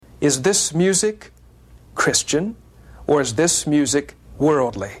Is this music Christian, or is this music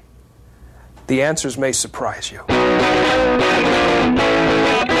worldly? The answers may surprise you.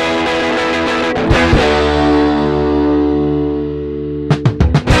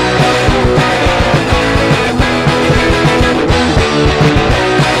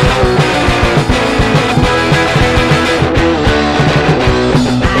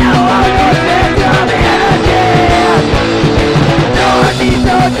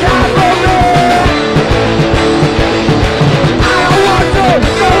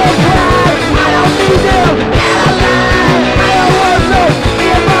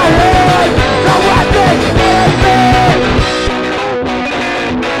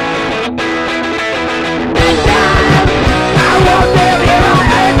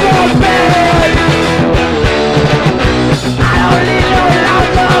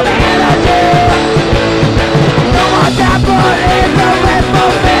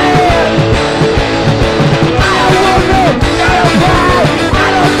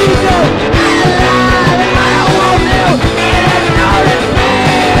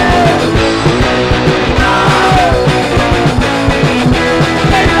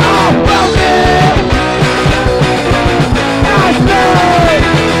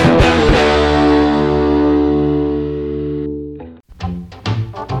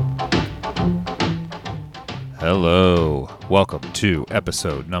 Hello, welcome to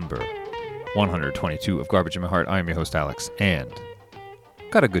episode number 122 of Garbage in My Heart. I am your host, Alex, and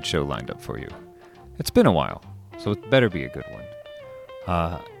got a good show lined up for you. It's been a while, so it better be a good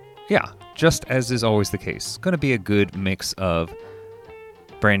one. Just as is always the case, going to be a good mix of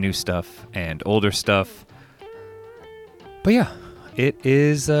brand new stuff and older stuff. But yeah, it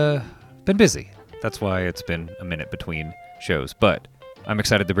is been busy. That's why it's been a minute between shows, but I'm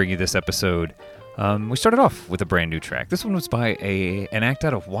excited to bring you this episode. We started off with a brand new track. This one was by an act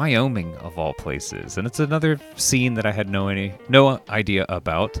out of Wyoming, of all places, and it's another scene that I had no idea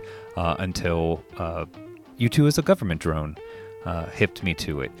about until U2 as a Government Drone hipped me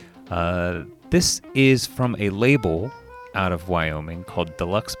to it. This is from a label out of Wyoming called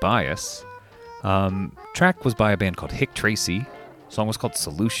Deluxe Bias. Track was by a band called Hick Tracy. Song was called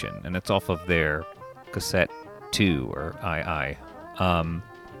Solution, and it's off of their cassette 2 or II.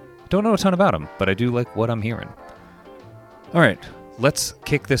 Don't know a ton about them, but I do like what I'm hearing. All right, let's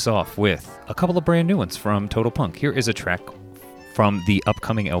kick this off with a couple of brand new ones from Total Punk. Here is a track from the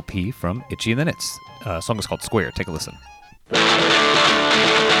upcoming LP from Itchy and the Knits. Song is called Square. Take a listen.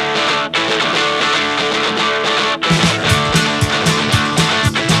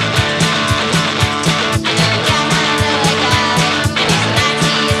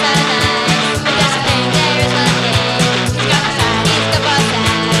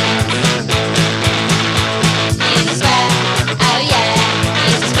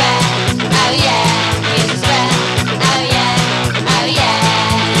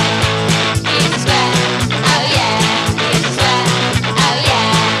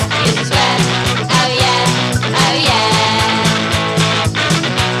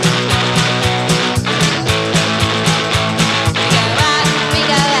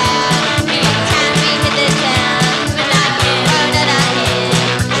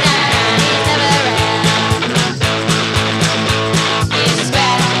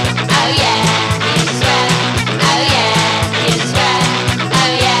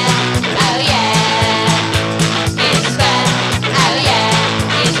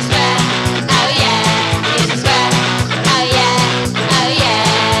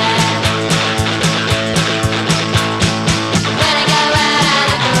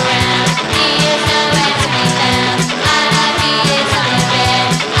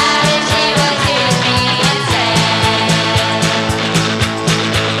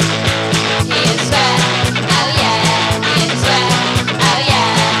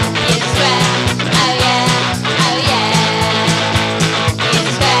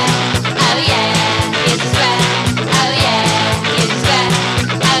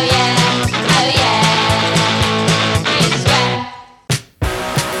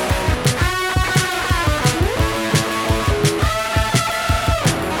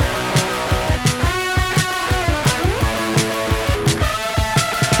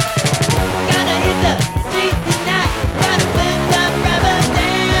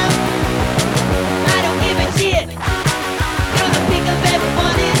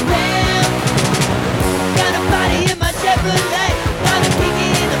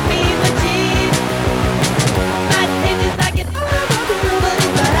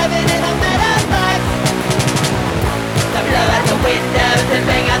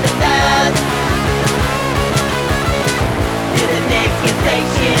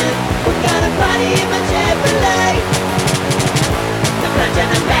 party in my Chevrolet. The clutch on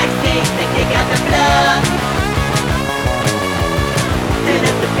the backseat to kick out the blood. Turn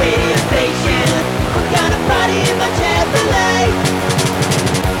up the radio station. We're gonna party in my Chevrolet.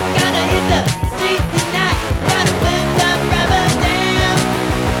 Gonna hit the streets tonight. Gonna burn some rubber down.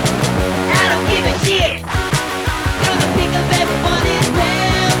 I don't give a shit. Gonna pick up everyone in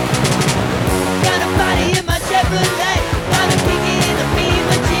town. Gonna party in my Chevrolet. Gonna kick it in the beam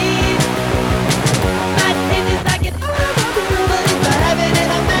machine. My taste is like an but it's for heaven in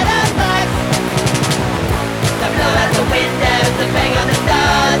a metal box. I blow out the windows and bang on the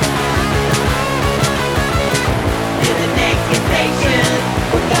doors. To the next station,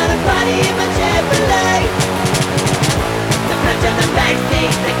 we're gonna party in my Chevrolet. The clutch on the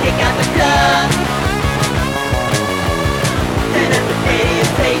backseat to kick out the club. Turn up the radio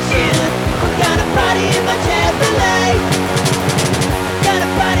station. We're gonna party in my Chevrolet. Gonna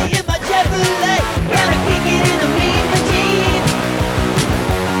party in my Chevrolet. Gonna kick it in the mean machine.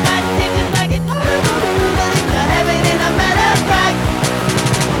 My tip is like an but it's a heaven in a metal box.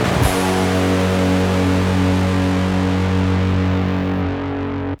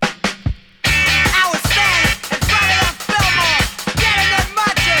 I was standing in front of the Fillmore, getting the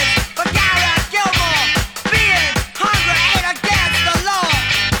munchies for Gary Gilmore. Being hungry ain't against the law.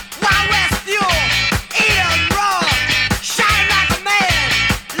 Wild West fuel, eat 'em raw. Shine like a man,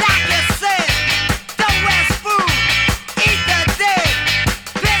 like you said. Don't waste food, eat the dead.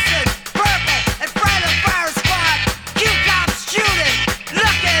 Pissing, purple, and front of fire squad. Q-cops shooting,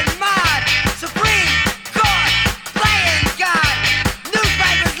 looking mad. Supreme Court, playing God.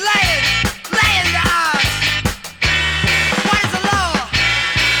 Newspapers laying the odds. What is the law?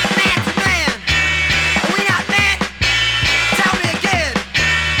 Man to man. Are we not men? Tell me again.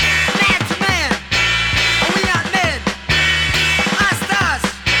 Man to man. Are we not men? Us to us.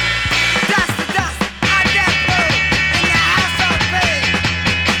 Dust to dust. Our death row in the house of pain.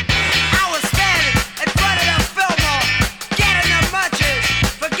 I was standing in front of the Fillmore, getting the munchies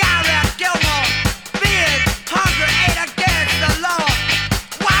for Gary Gilmore. Being hungry ain't against the law.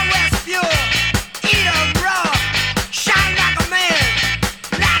 Wild West fuel, eat 'em raw. Shine like a man,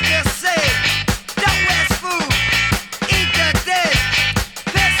 like you say. Don't waste food, eat the dead.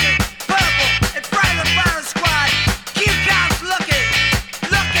 Pissing, purple, in front of the fire squad. Q-cops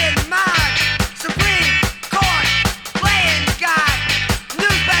looking mad. Supreme Court, playing God.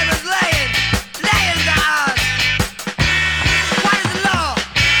 Newspapers laying the odds. What is the law?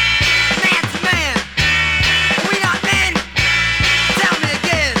 Man to man. Are we not men? Tell me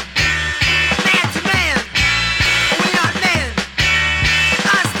again. Man to man. Are we not men?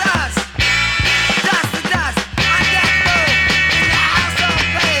 Us to us. Dust to dust. On death row in the house of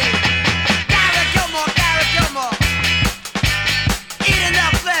pain. Gary Gilmore. Eating the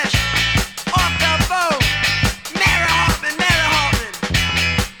flesh off the bone. Mary Hartman.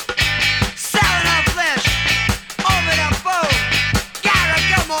 Selling her flesh over the phone. Gary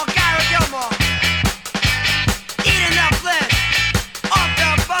Gilmore. Eating the flesh off the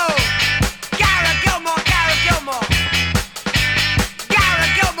bone. Gary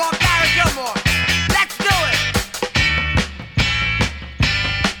Gilmore. Let's do it.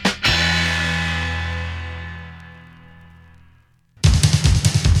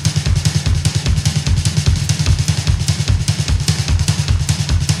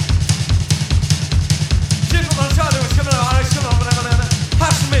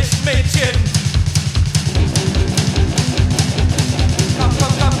 Mädchen.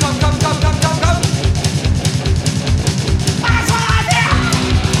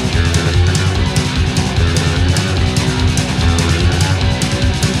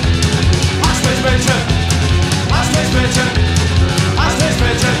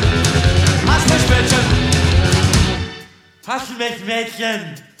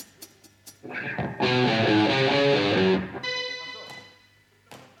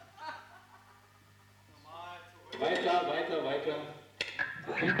 Weiter.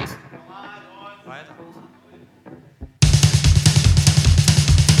 Mädchen.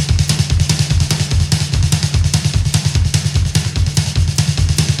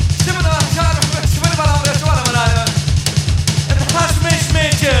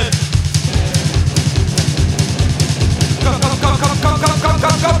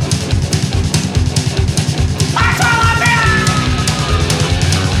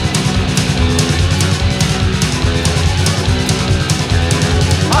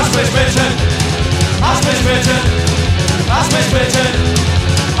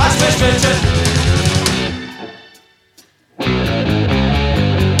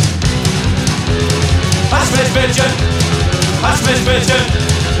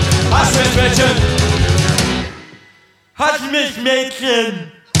 Komm. Hast mich Mädchen. Hast mich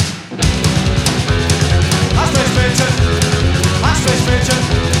Mädchen. Hast mich Mädchen. Hast mich Mädchen.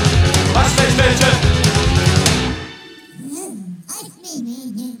 Hast mich Mädchen.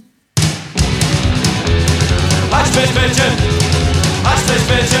 Hast mich Mädchen. Hast mich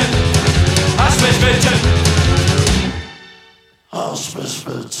Mädchen. Hast mich Mädchen. Hast mich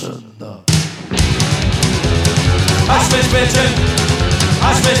Mädchen. Hast mich Mädchen.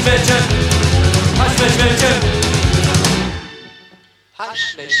 Hast mich Mädchen. Hast mich Mädchen.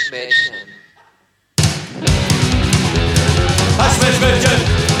 Hush, Miss Mädchen. Hush, Miss Mädchen.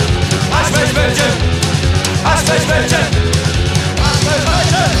 Hush, Miss Mädchen. Hush, Miss Mädchen. Hush, Miss Mädchen. Hush, Miss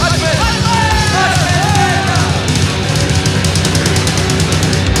Mädchen.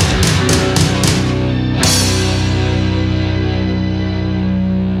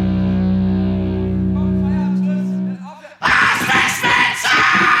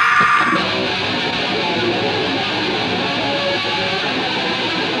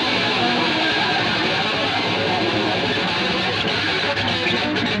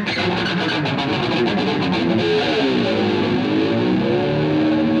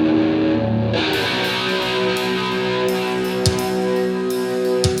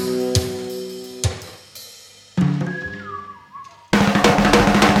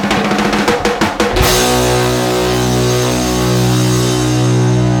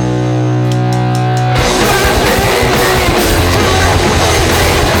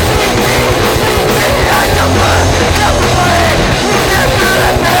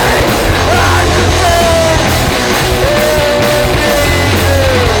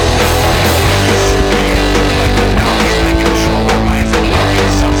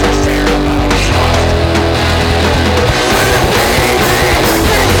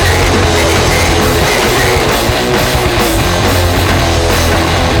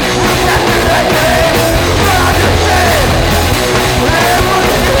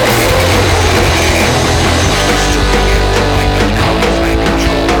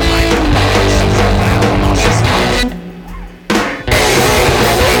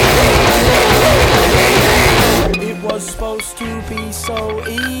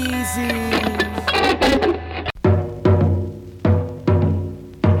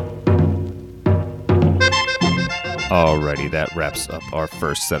 Alrighty, that wraps up our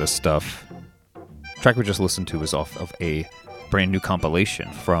first set of stuff. The track we just listened to was off of a brand new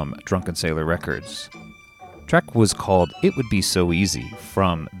compilation from Drunken Sailor Records. The track was called It Would Be So Easy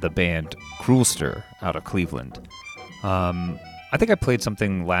from the band Cruelster out of Cleveland. I think I played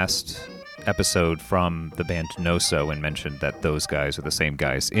something last episode from the band Noso and mentioned that those guys are the same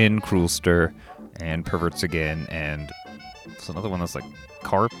guys in Cruelster and Perverts Again, and there's another one that's like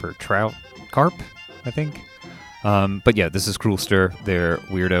Carp, I think. But yeah, this is Cruelster, their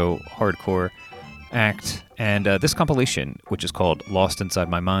weirdo hardcore act, and this compilation, which is called Lost Inside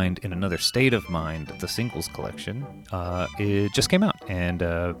My Mind in Another State of Mind, the singles collection, it just came out, and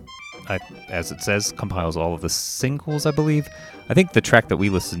as it says, compiles all of the singles, I believe. I think the track that we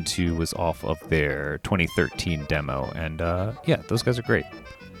listened to was off of their 2013 demo, and yeah, those guys are great.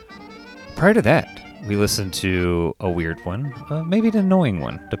 Prior to that, we listened to a weird one, maybe an annoying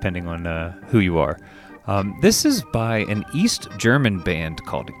one, depending on who you are. This is by an East German band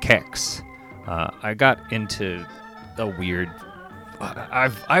called Kex. I got into a weird...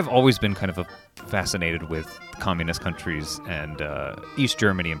 I've always been kind of fascinated with communist countries and East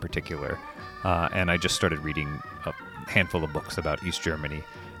Germany in particular. And I just started reading a handful of books about East Germany,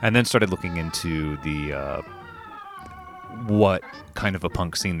 and then started looking into the what kind of a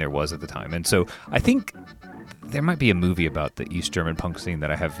punk scene there was at the time. And so I think there might be a movie about the East German punk scene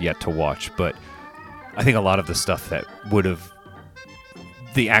that I have yet to watch, but I think a lot of the stuff that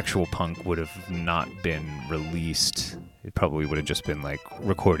the actual punk would have not been released. It probably would have just been like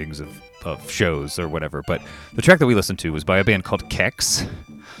recordings of shows or whatever. But the track that we listened to was by a band called Kex.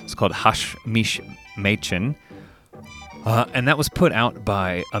 It's called Hush Mich Mädchen. And that was put out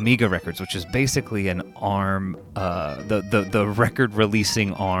by Amiga Records, which is basically an arm, the record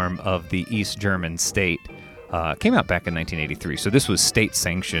releasing arm of the East German state. Came out back in 1983. So this was state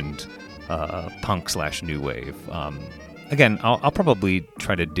sanctioned punk/new wave. Again, I'll probably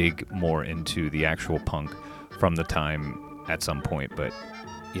try to dig more into the actual punk from the time at some point, but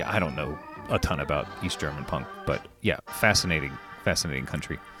yeah, I don't know a ton about East German punk, but yeah, fascinating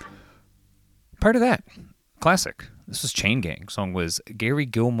country. Prior to that, classic. This was Chain Gang. Song was Gary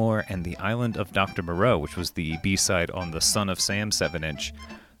Gilmore and the Island of Dr. Moreau, which was the B-side on the Son of Sam 7-inch.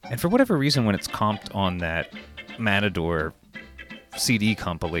 And for whatever reason, when it's comped on that Matador CD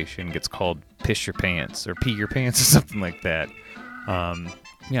compilation, gets called Piss Your Pants or Pee Your Pants or something like that.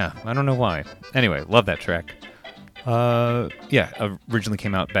 Yeah, I don't know why. Anyway, love that track. Originally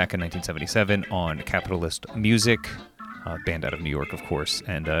came out back in 1977 on Capitalist Music, band out of New York, of course,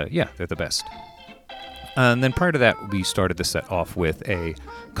 and they're the best. And then prior to that, we started the set off with a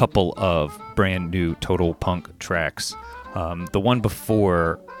couple of brand new Total Punk tracks. The one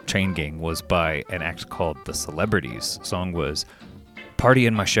before Chain Gang was by an act called The Celebrities. The song was Party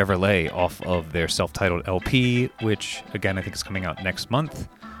in My Chevrolet off of their self-titled LP, which, again, I think is coming out next month.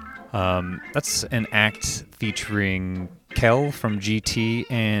 That's an act featuring Kel from GT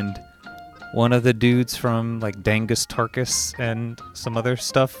and one of the dudes from like Dangus Tarkus and some other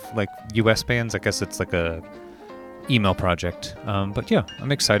stuff, like US bands. I guess it's like a email project. But yeah,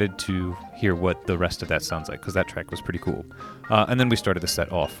 I'm excited to hear what the rest of that sounds like, because that track was pretty cool. And then we started the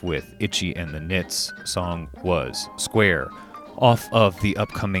set off with Itchy and the Knits. Song was Square, off of the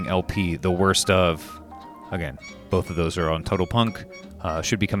upcoming LP, The Worst Of. Again, both of those are on Total Punk.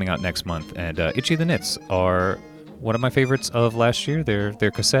 Should be coming out next month. And Itchy and the Knits are one of my favorites of last year.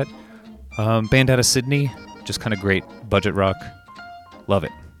 Their cassette. Band out of Sydney. Just kind of great budget rock. Love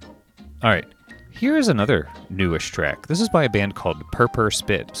it. All right. Here is another newish track. This is by a band called Purr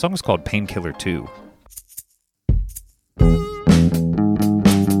Spit. The song is called Painkiller 2.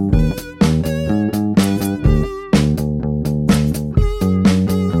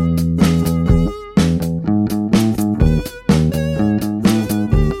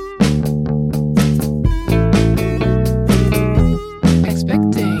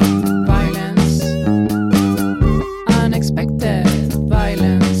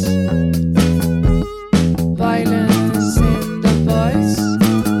 Violence in the voice,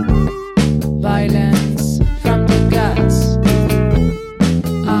 violence from the guts.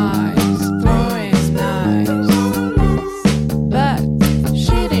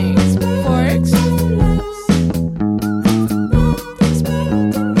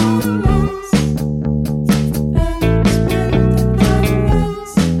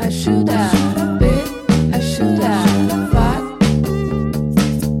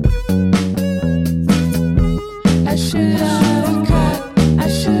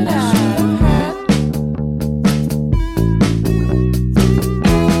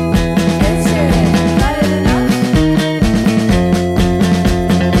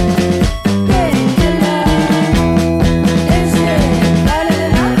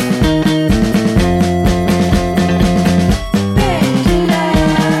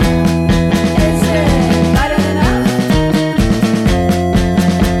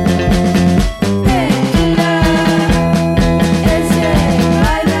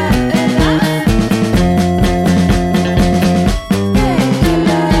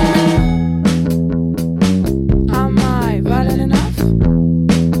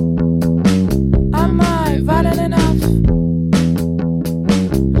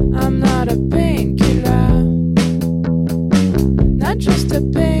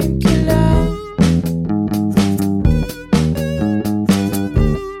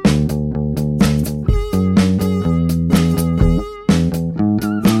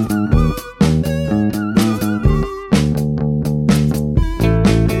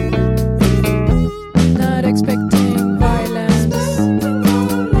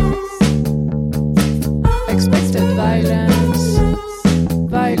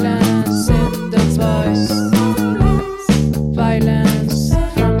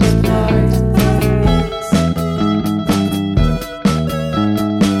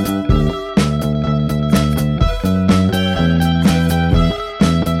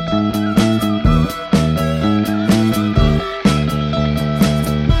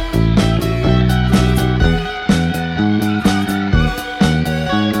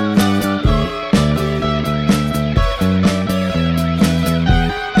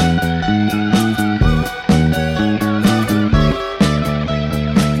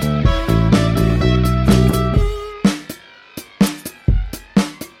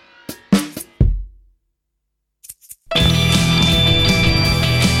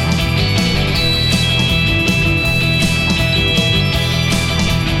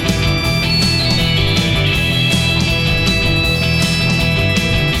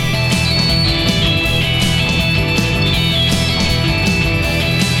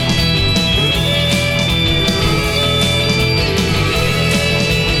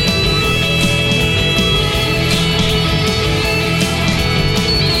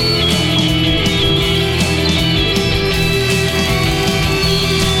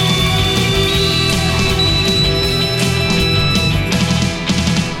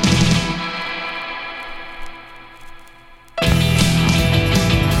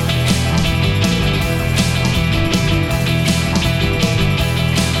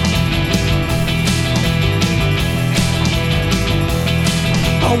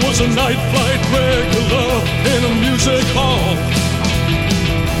 was a night flight regular in a music hall,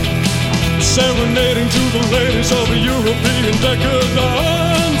 serenading to the ladies of a European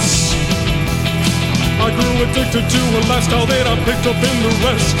decadence. I grew addicted to a lifestyle that I picked up in the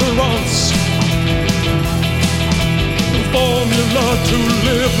restaurants. The formula to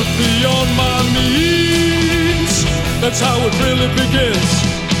live beyond my means, that's how it really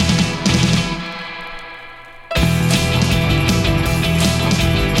begins.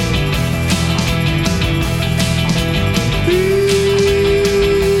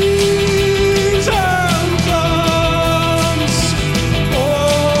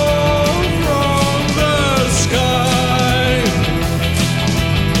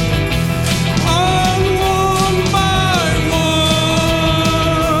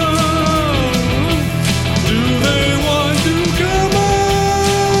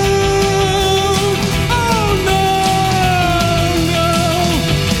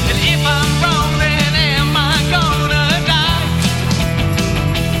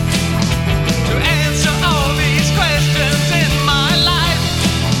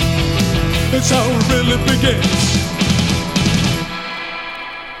 That's how it really begins.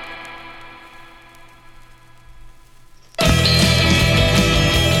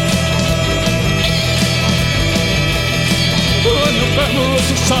 An ephemeral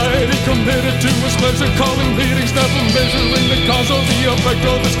society committed to its pleasure, calling meetings, never measuring the cause or the effect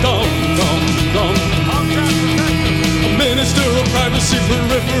of its calm. A minister of privacy,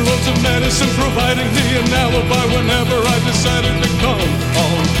 peripheral to medicine, providing me an alibi whenever I decided to come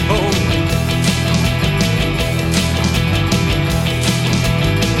home.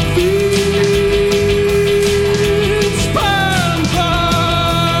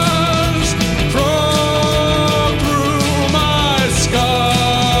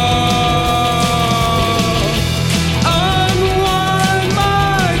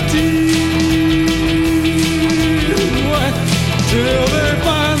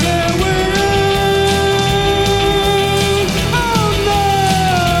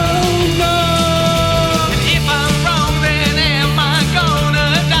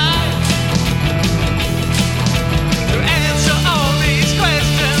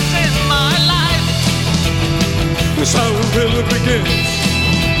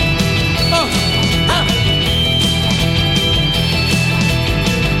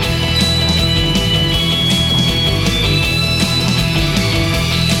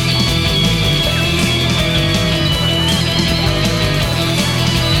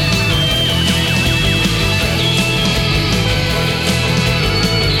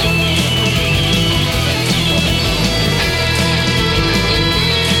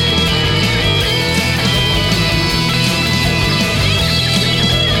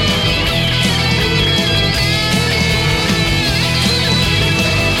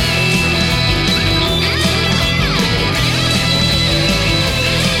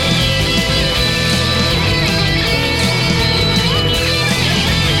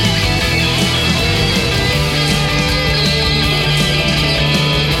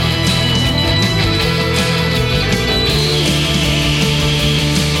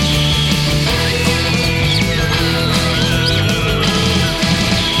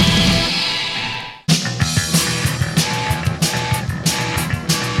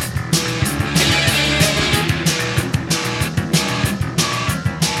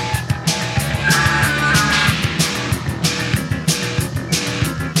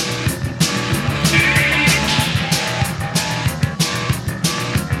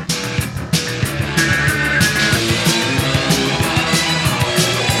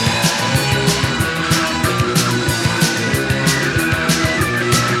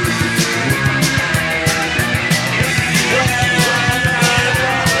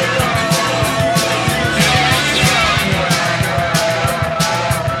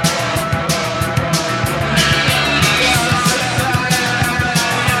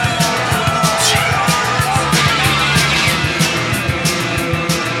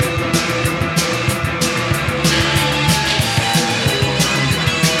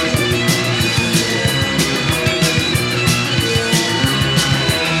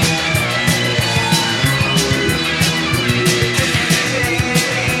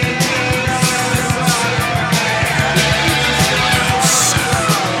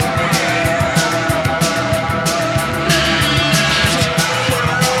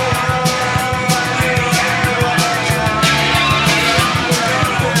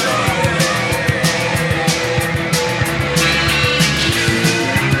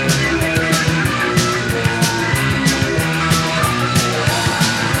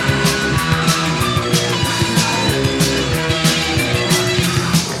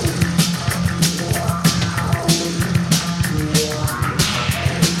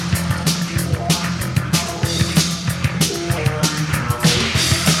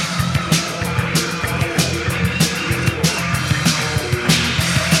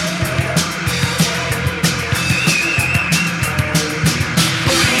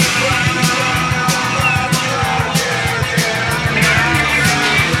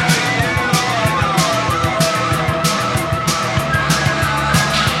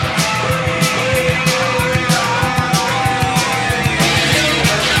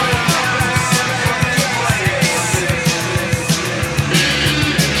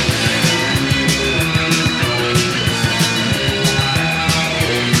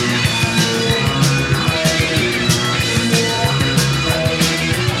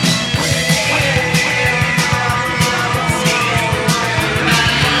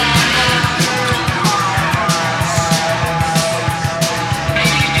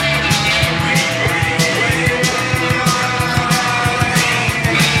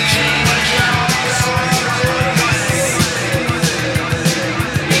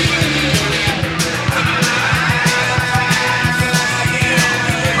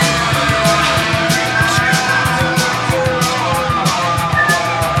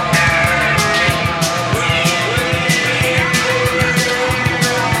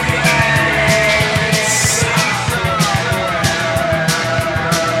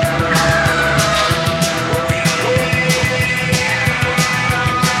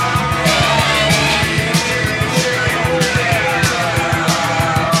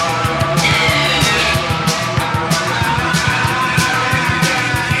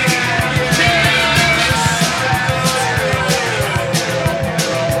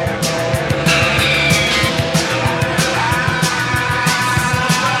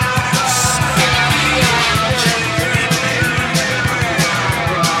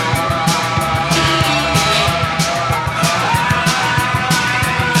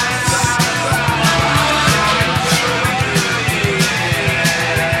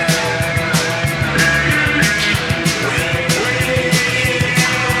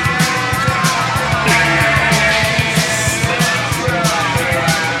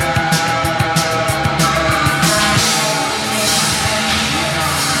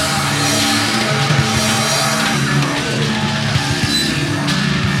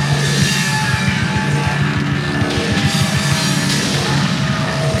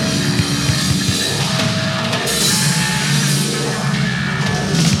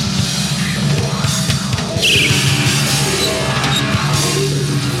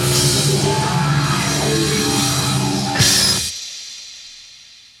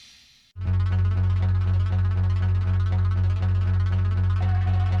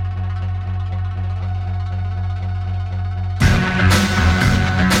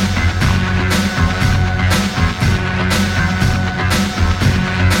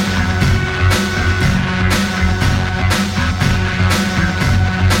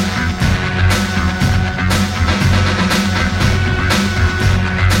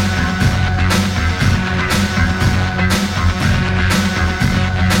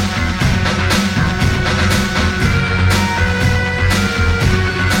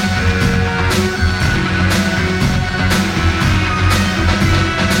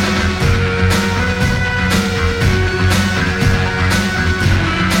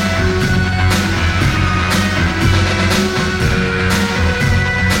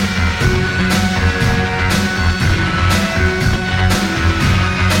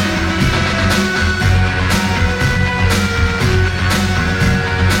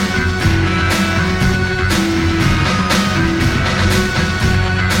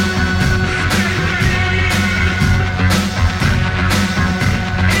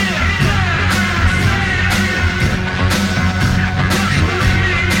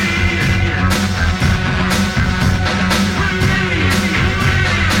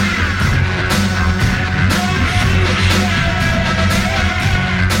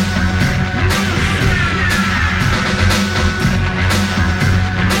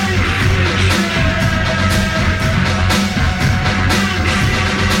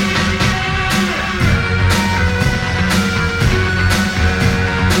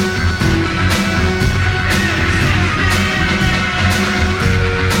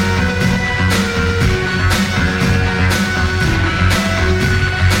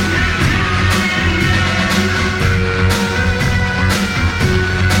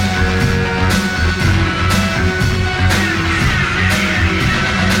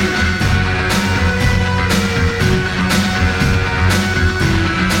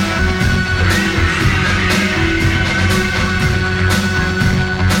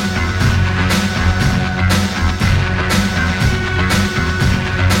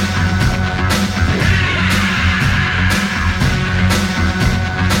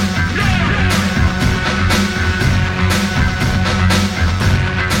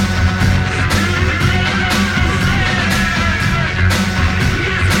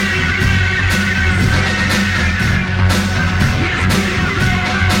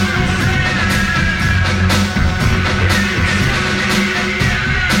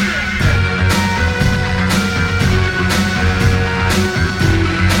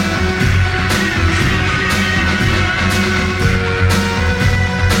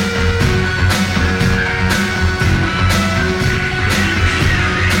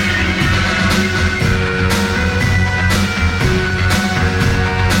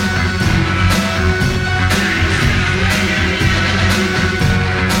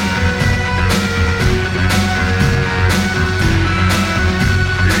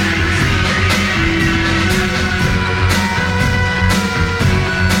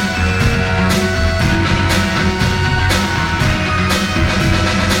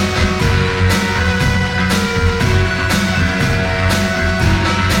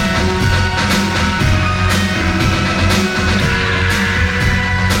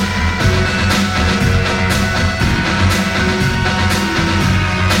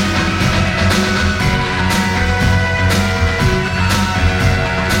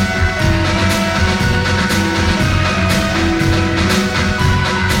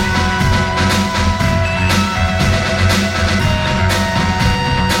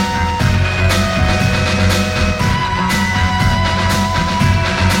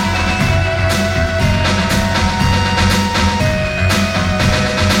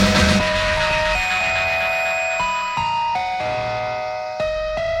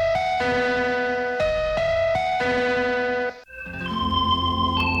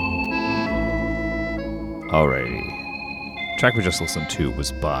 Alrighty. Track we just listened to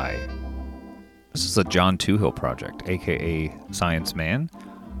was by... This is a John Toohill project, a.k.a. Science Man.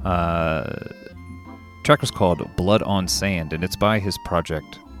 Track was called Blood on Sand, and it's by his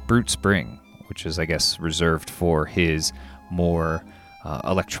project Brute Spring, which is, I guess, reserved for his more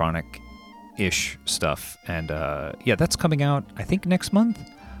electronic-ish stuff. And yeah, that's coming out, I think, next month.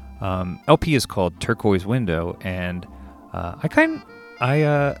 LP is called Turquoise Window, and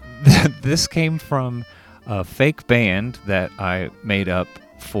this came from a fake band that I made up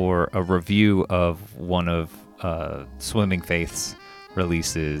for a review of one of Swimming Faith's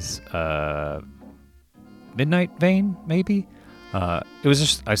releases, Midnight Vein, maybe? It was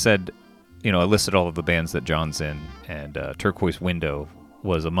just, I said, I listed all of the bands that John's in, and Turquoise Window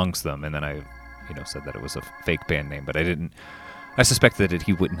was amongst them, and then I, said that it was a fake band name, but I suspected that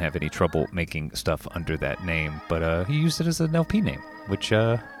he wouldn't have any trouble making stuff under that name, but he used it as an LP name, which,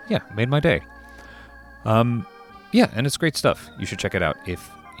 made my day. Yeah, and it's great stuff. You should check it out if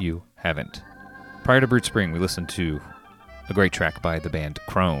you haven't. Prior to Brute Spring, we listened to a great track by the band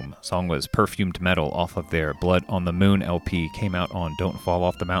Chrome. The song was Perfumed Metal off of their Blood on the Moon LP, came out on Don't Fall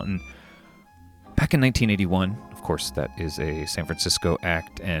Off the Mountain back in 1981. Of course, that is a San Francisco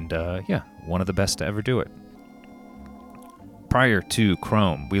act, and one of the best to ever do it. Prior to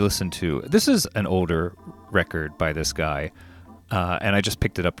Chrome, we listened to... This is an older record by this guy, and I just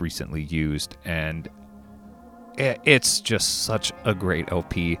picked it up recently used, and it's just such a great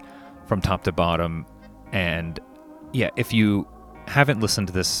LP from top to bottom. And yeah, if you haven't listened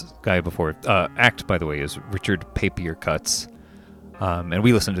to this guy before, act, by the way, is Richard Papier Cuts, and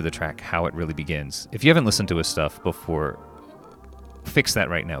we listened to the track How It Really Begins. If you haven't listened to his stuff before, fix that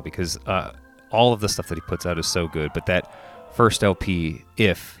right now, because all of the stuff that he puts out is so good. But that first LP,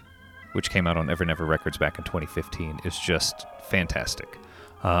 If, which came out on Ever Never Records back in 2015, is just fantastic.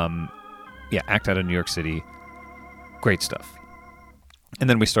 Act out of New York City. Great stuff. And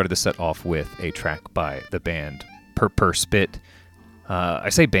then we started the set off with a track by the band Per Spit. I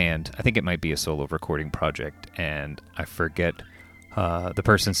say band, I think it might be a solo recording project, and I forget the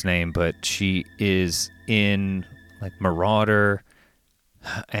person's name, but she is in like Marauder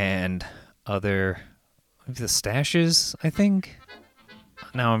and other, maybe the Stashes, I think.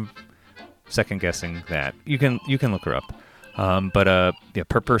 Now I'm second guessing that. You can look her up.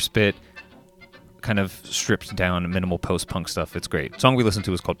 Per Spit, kind of stripped down minimal post-punk stuff. It's great. The song we listened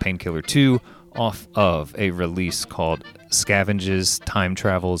to is called Painkiller 2, off of a release called Scavenges, Time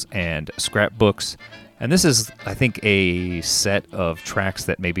Travels, and Scrapbooks. And this is, I think, a set of tracks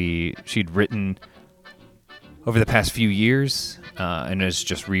that maybe she'd written over the past few years, and is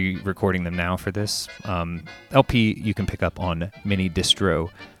just re-recording them now for this. LP you can pick up on Mini Distro,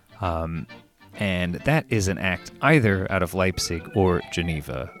 and that is an act either out of Leipzig or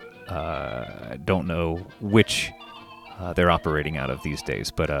Geneva. I don't know which they're operating out of these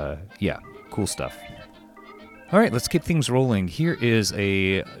days, but cool stuff. All right, let's keep things rolling. Here is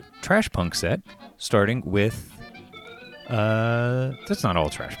a trash punk set, starting with... that's not all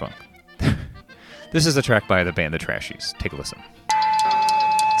trash punk. This is a track by the band The Trashies. Take a listen.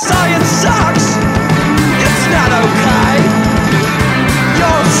 Science sucks! It's not okay!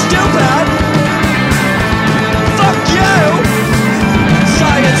 You're stupid! Fuck you!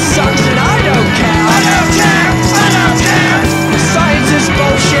 Science sucks and I don't care! I don't care! I don't care! Science is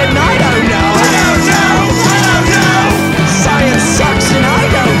bullshit and I don't know! I don't know! I don't know! Science sucks and I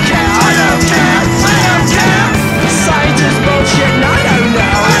don't care! I don't care! I don't care! Science is bullshit and I don't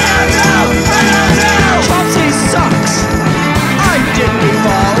know! I don't know! I don't know! Chopsy sucks! I didn't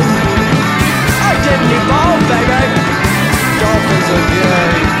evolve! I didn't evolve, baby! Dolphins are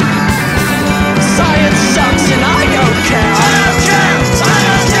gay!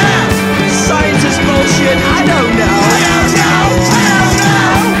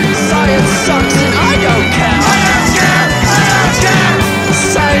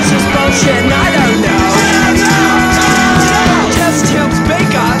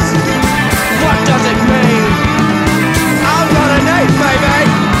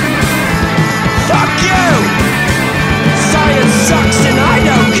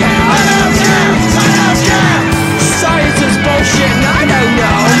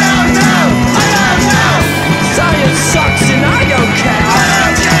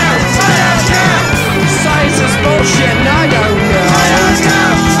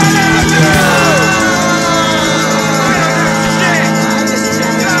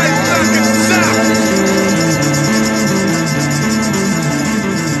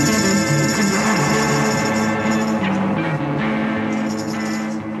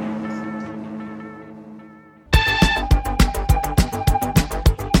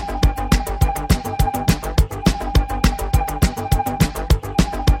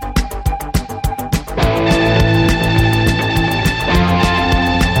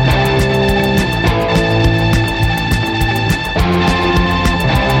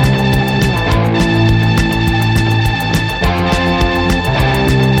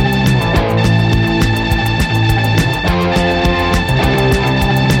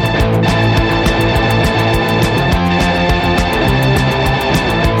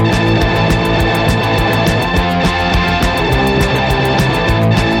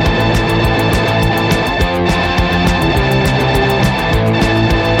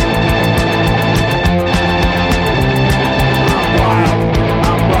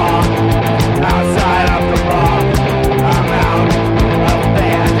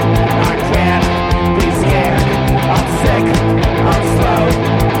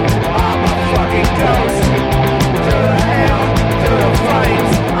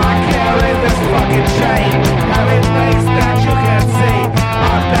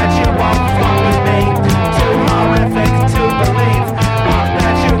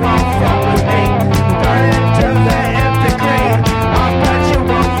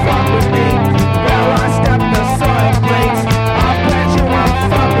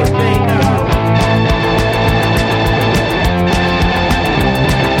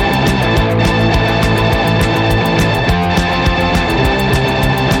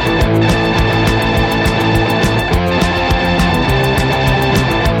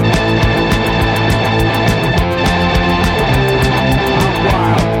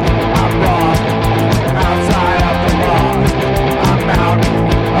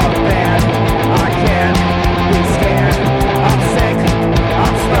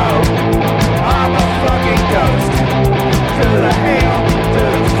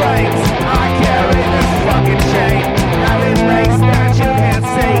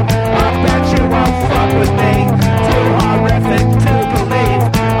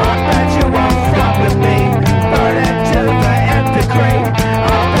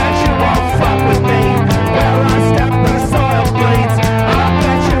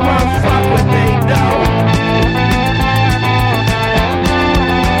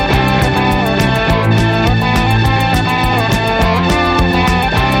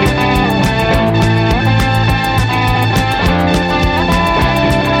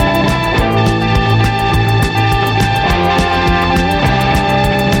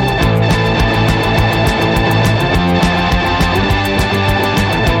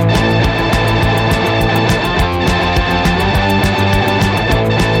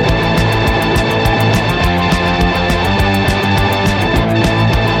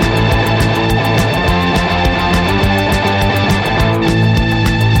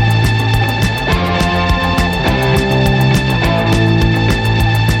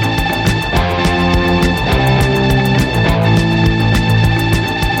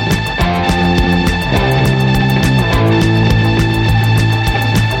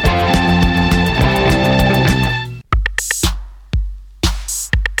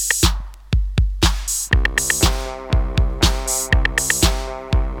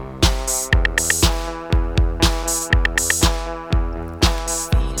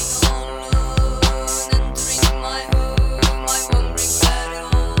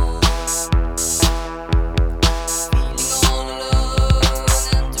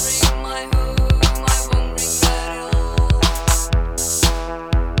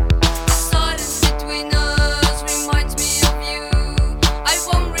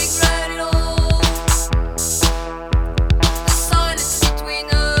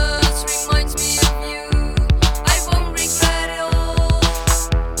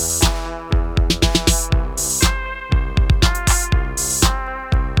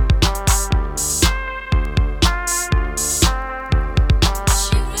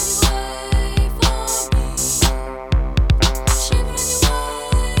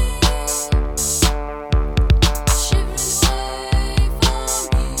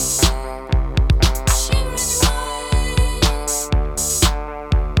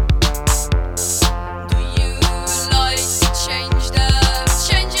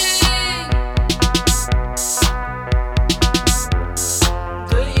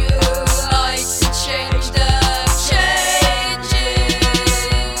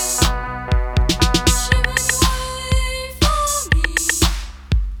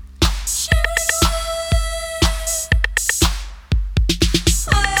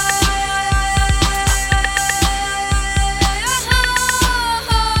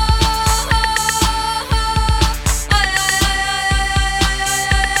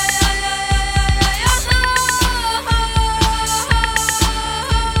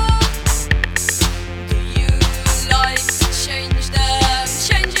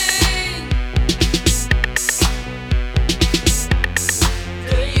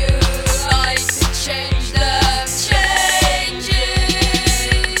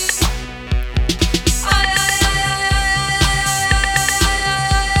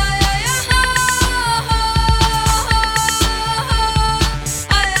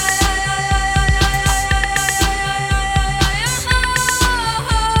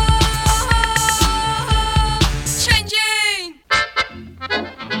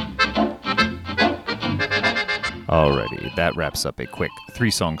 wraps up a quick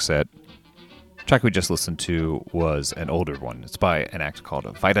 3-song set. The track we just listened to was an older one. It's by an act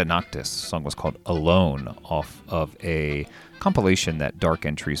called Vita Noctis. The song was called Alone, off of a compilation that Dark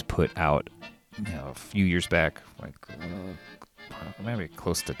Entries put out a few years back, like maybe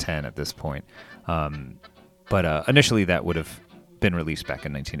close to 10 at this point. But initially that would have been released back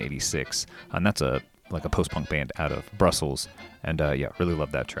in 1986, and that's a post-punk band out of Brussels, and really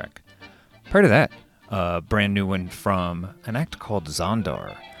love that track. Prior to that, brand new one from an act called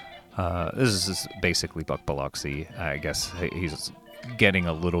Zondar. This is basically Buck Biloxi. I guess he's getting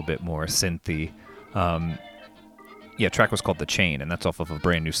a little bit more synthy. Track was called The Chain, and that's off of a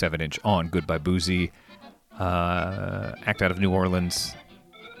brand new 7-inch on Goodbye Boozy. Act out of New Orleans,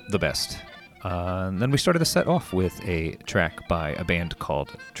 the best. And then we started the set off with a track by a band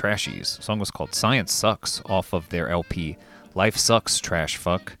called Trashies. The song was called Science Sucks, off of their LP Life Sucks Trash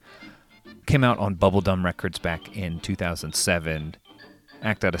Fuck. Came out on Bubblegum Records back in 2007.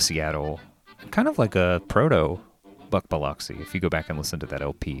 Act out of Seattle. Kind of like a proto Buck Biloxi. If you go back and listen to that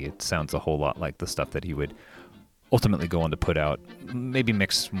LP, it sounds a whole lot like the stuff that he would ultimately go on to put out. Maybe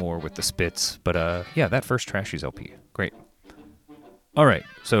mixed more with the Spits. But that first Trashies LP. Great. All right,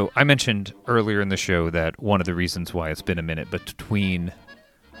 so I mentioned earlier in the show that one of the reasons why it's been a minute between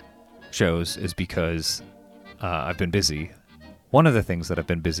shows is because I've been busy. One of the things that I've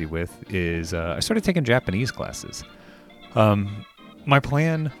been busy with is I started taking Japanese classes. My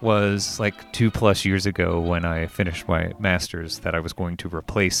plan was like 2+ years ago when I finished my master's that I was going to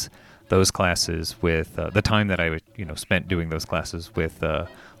replace those classes with the time that I spent doing those classes with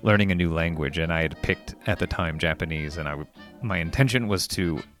learning a new language, and I had picked at the time Japanese, and my intention was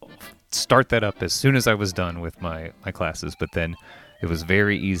to start that up as soon as I was done with my classes, but then it was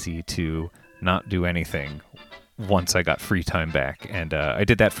very easy to not do anything once I got free time back, and I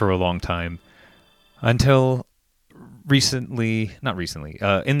did that for a long time until in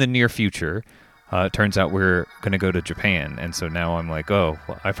the near future. It turns out we're going to go to Japan, and so now I'm like,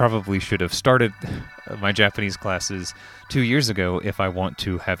 I probably should have started my Japanese classes 2 years ago if I want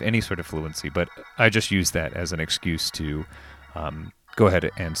to have any sort of fluency, but I just use that as an excuse to go ahead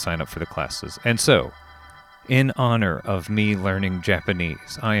and sign up for the classes. And so, in honor of me learning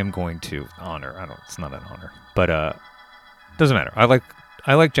Japanese, I am going to it's not an honor, but doesn't matter.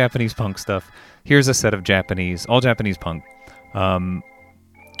 I like Japanese punk stuff. Here's a set of all Japanese punk.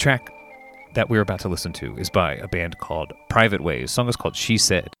 Track that we're about to listen to is by a band called Private Ways. The song is called She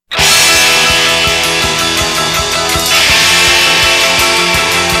Said.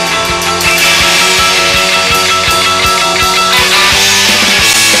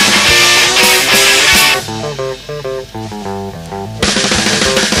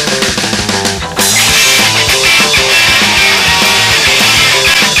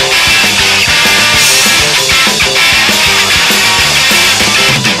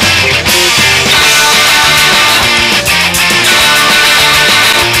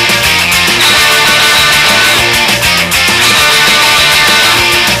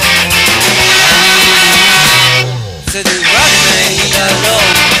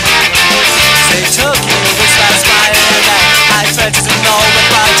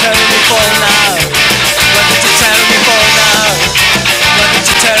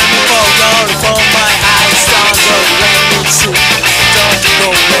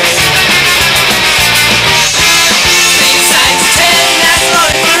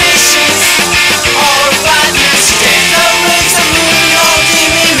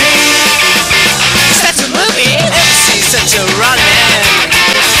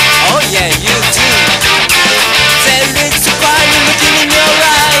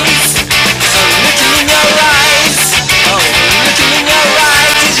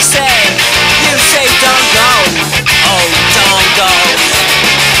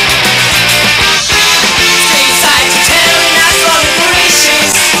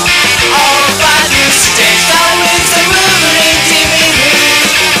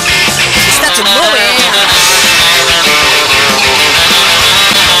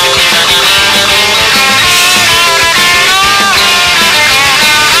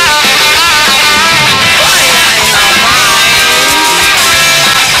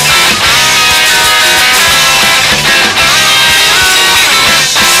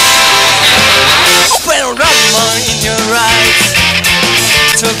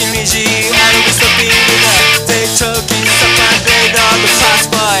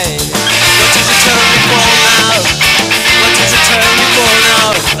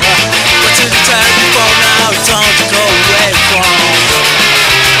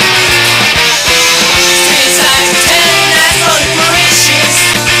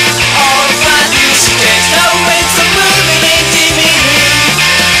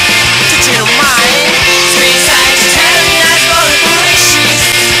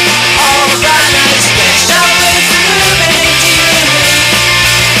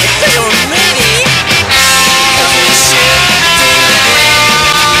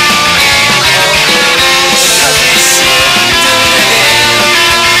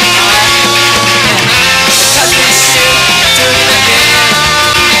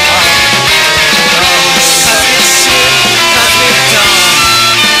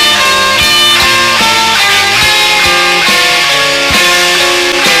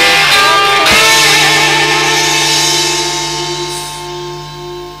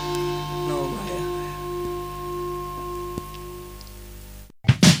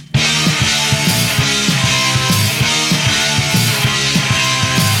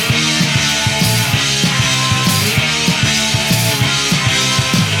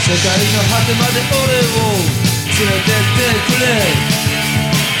 界の果てまで俺を連れてってくれ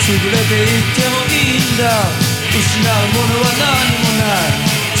潰れていってもいいんだ失うものは何もない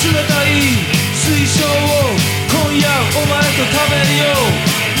冷たい水晶を今夜お前と食べるよ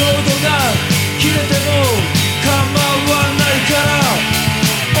喉が切れても構わないから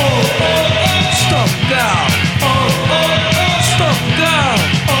Oh oh stop now Oh oh stop now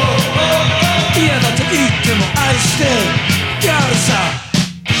Oh oh 嫌だと言っても愛してやるさ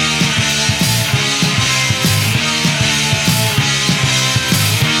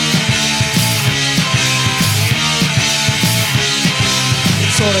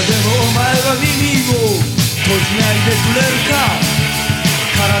それでもお前は耳を閉じないでくれるか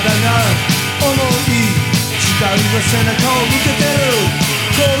体が重い時間が背中を向けてる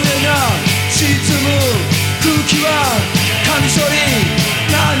声が沈む空気はカミソリ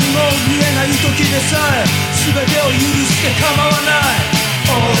何も見えない時でさえ全てを許して構わない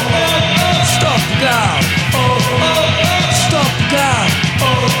Oh oh stop now Oh oh stop now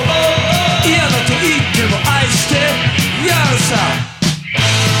Oh oh 嫌だと言っても愛してやるさ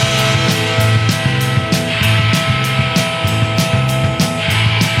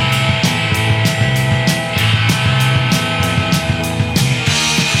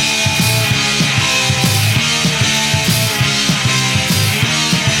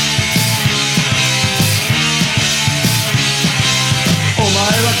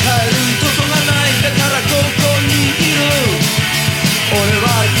帰るとこがないだからここにいる俺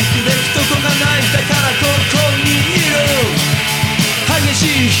は行くべきとこがないだからここにいる激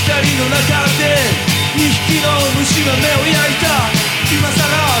しい光の中で2匹の虫が目を焼いた今さ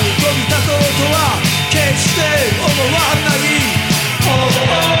ら飛び立とうとは決して思わない Oh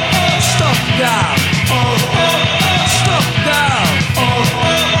oh stop now Oh oh stop now Oh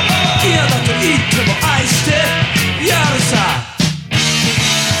oh 嫌だと言っても愛してやるさ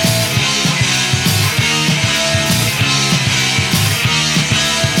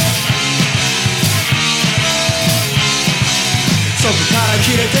そこから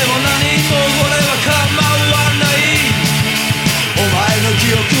切れても何も俺は構わないお前の記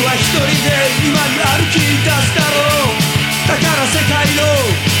憶は一人で今に歩き出すだろうだから世界の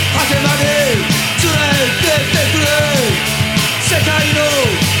果てまで連れてってくれ世界の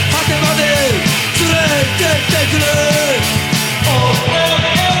果てまで連れてってくれ Oh oh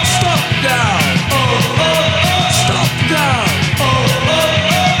stop now Oh oh stop now Oh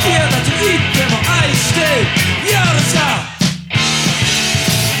oh 嫌だと言っても愛してやるさ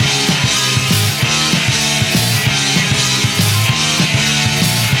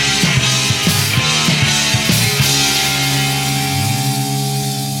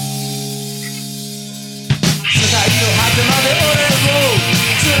果てまで俺を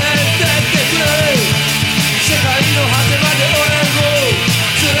連れてってくれ世界の果てまで俺を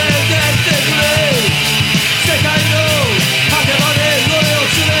連れてってくれ世界の果てまで俺を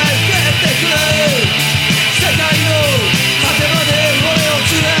連れてってくれ世界の果てまで俺を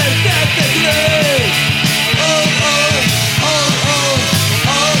連れてってくれ Oh oh oh oh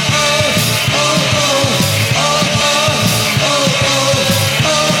oh oh oh oh oh oh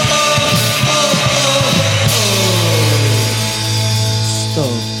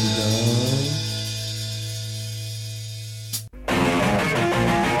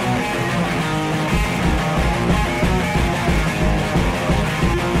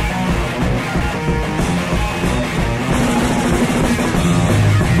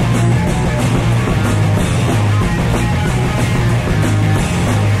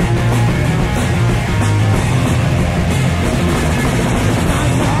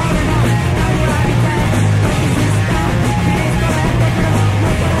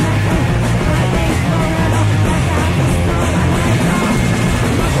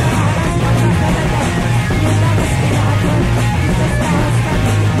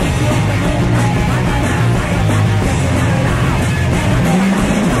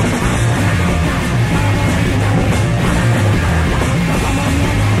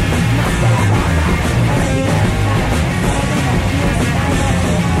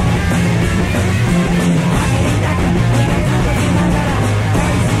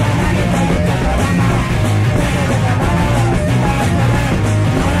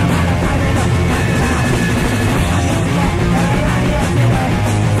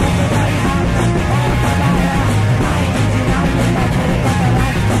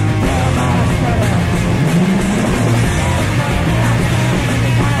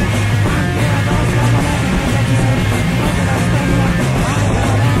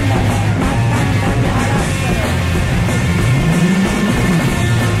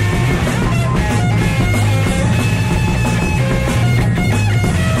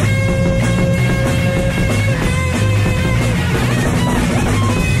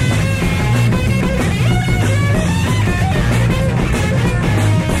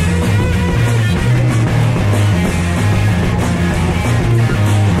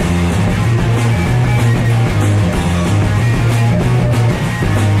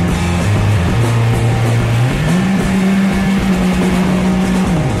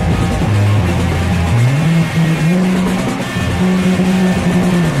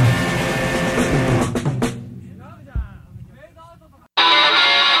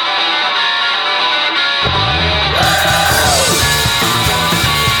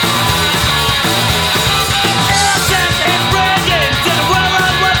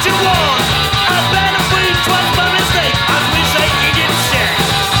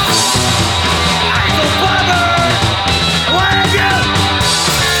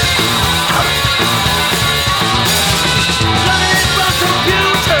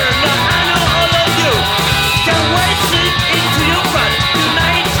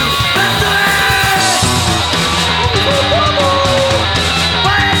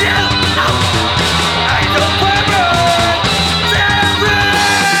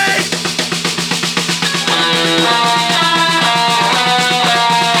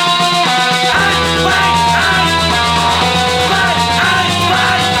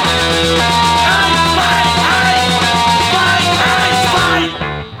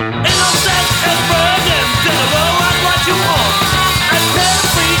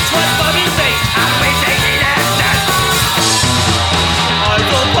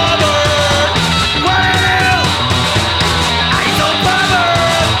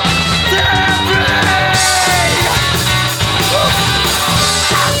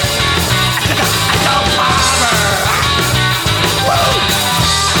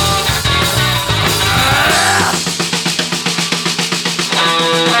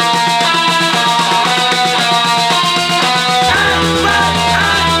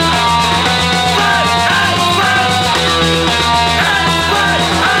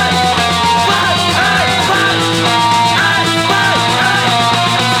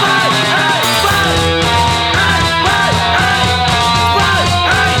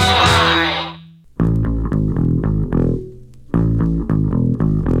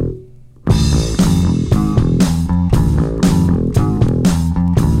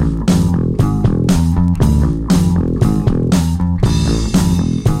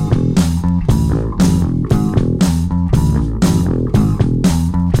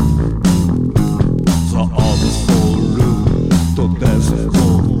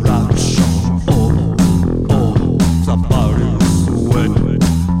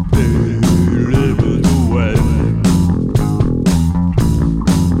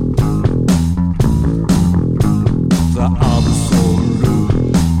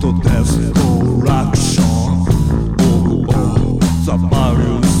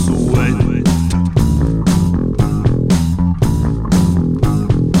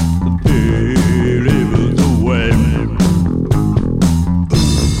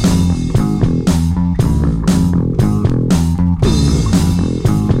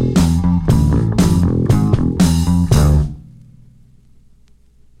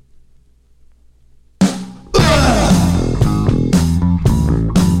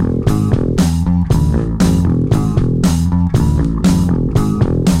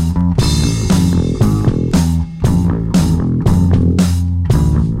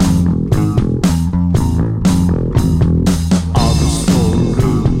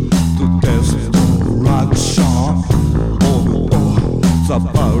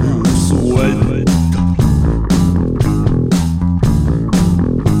Zapalił sweat.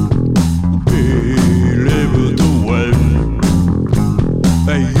 Believe the way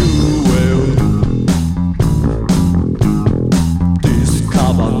you will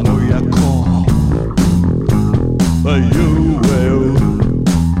discover moja core. You will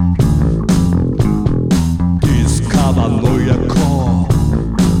discover moja core.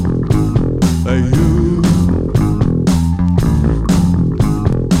 You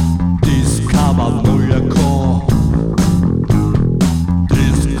discover moja core.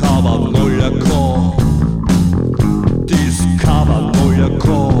 Discover moja core. Discover moja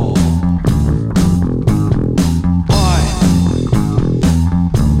core. Why?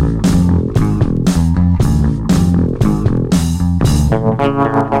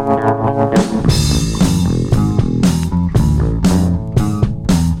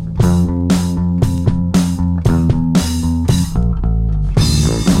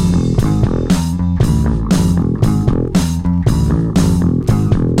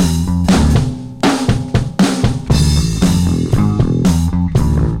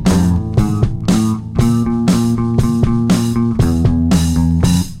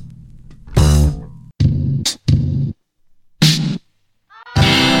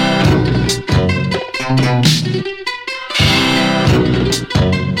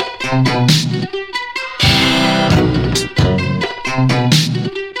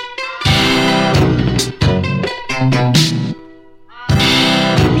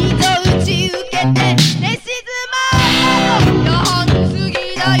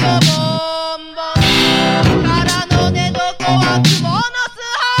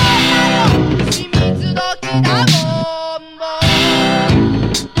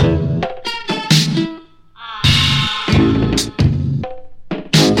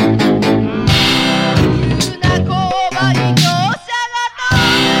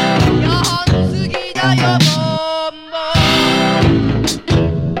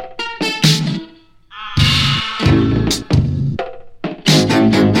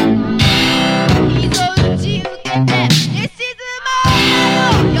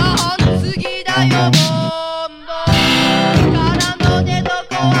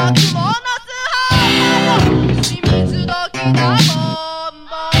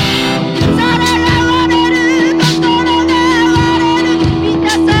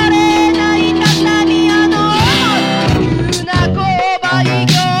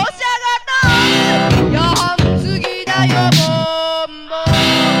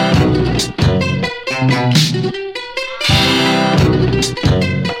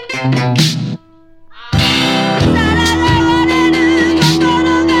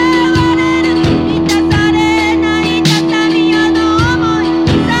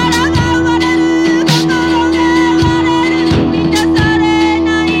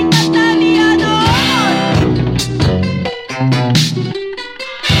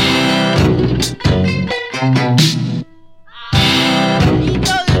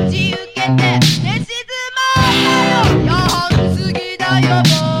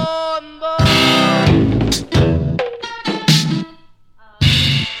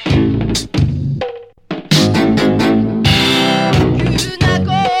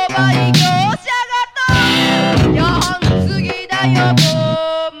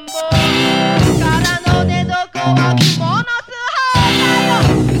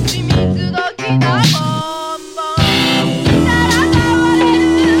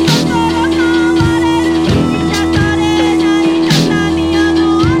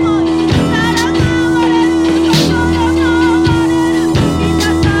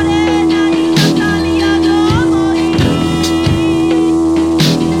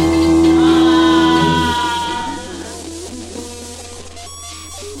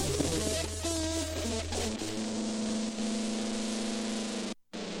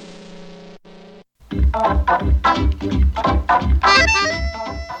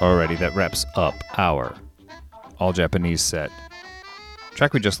 Alrighty, that wraps up our all-Japanese set. The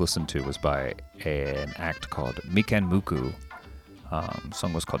track we just listened to was by an act called Mikan Muku. The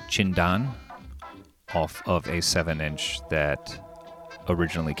song was called Chindan, off of a 7-inch that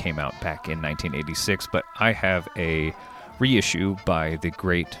originally came out back in 1986, but I have a reissue by the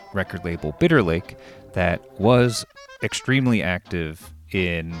great record label Bitter Lake that was extremely active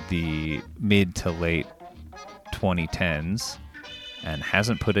in the mid to late 2010s and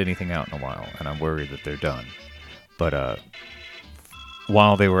hasn't put anything out in a while, and I'm worried that they're done. But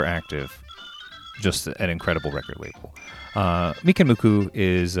while they were active, just an incredible record label. Mikan Muku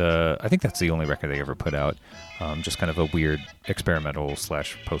is, I think that's the only record they ever put out. Just kind of a weird experimental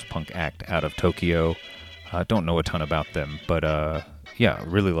 / post-punk act out of Tokyo. Don't know a ton about them, but yeah,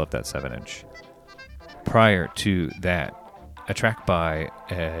 really love that 7-inch. Prior to that, a track by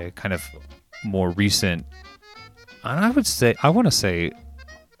a kind of more recent, and I want to say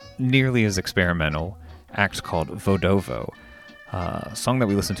nearly as experimental act called Vodovo. A song that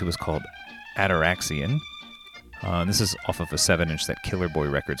we listened to was called Ataraxian. This is off of a 7-inch that Killer Boy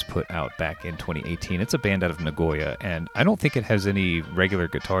Records put out back in 2018. It's a band out of Nagoya, and I don't think it has any regular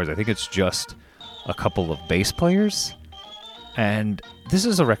guitars. I think it's just a couple of bass players. And this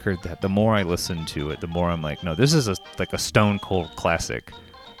is a record that the more I listen to it, the more I'm like, no, this is like a stone cold classic,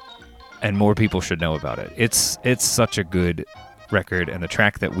 and more people should know about it. It's such a good record, and the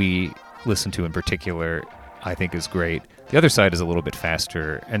track that we listen to in particular, I think is great. The other side is a little bit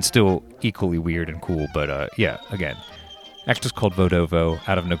faster and still equally weird and cool, but yeah, again, act is called Vodovo,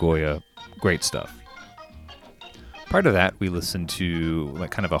 out of Nagoya, great stuff. Part of that, we listened to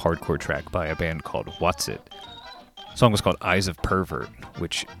like kind of a hardcore track by a band called What's It. The song was called Eyes of Pervert,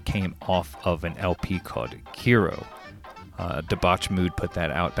 which came off of an LP called Kiro. Debauch Mood put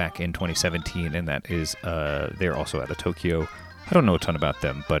that out back in 2017, and that is, they're also out of Tokyo. I don't know a ton about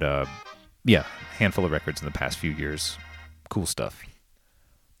them, but yeah, handful of records in the past few years. Cool stuff.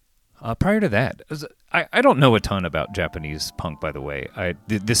 Prior to that, I don't know a ton about Japanese punk, by the way.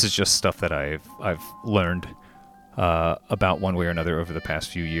 This is just stuff that I've learned about one way or another over the past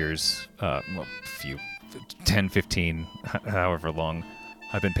few years. 10, 15, however long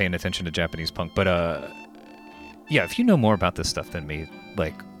I've been paying attention to Japanese punk. But yeah, if you know more about this stuff than me,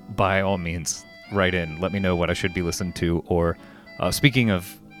 like, by all means, write in. Let me know what I should be listening to. Or speaking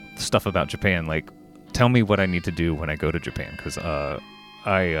of stuff about Japan, like, tell me what I need to do when I go to Japan, because I'm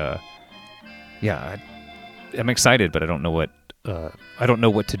excited, but I don't know what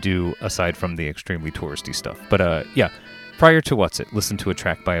to do aside from the extremely touristy stuff. But yeah, prior to What's It, listen to a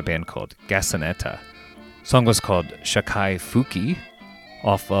track by a band called Gasaneta. Song was called Shakai Fuki,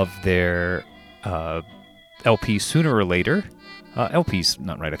 off of their LP Sooner or Later. LP's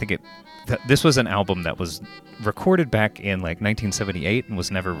not right. I think this was an album that was recorded back in like 1978 and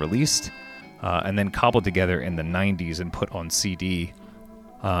was never released. And then cobbled together in the 90s and put on CD.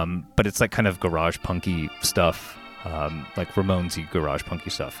 But it's like kind of garage punky stuff, like Ramones-y garage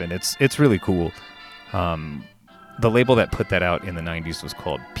punky stuff, and it's really cool. The label that put that out in the 90s was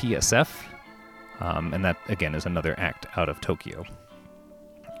called PSF, and that, again, is another act out of Tokyo.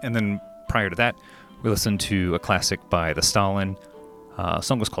 And then prior to that, we listened to a classic by The Stalin. The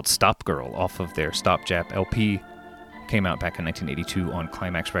song was called Stop Girl, off of their Stop Jap LP. Came out back in 1982 on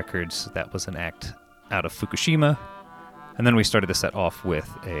Climax Records. That was an act out of Fukushima. And then we started the set off with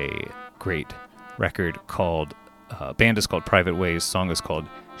a great record called, band is called Private Ways, song is called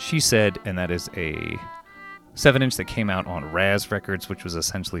She Said, and that is a 7-inch that came out on Raz Records, which was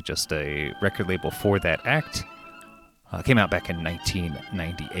essentially just a record label for that act. Came out back in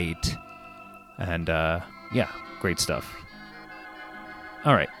 1998. And yeah, great stuff.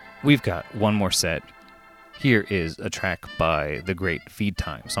 All right, we've got one more set. Here is a track by the great Feed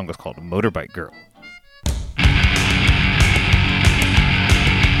Time. The song was called Motorbike Girl.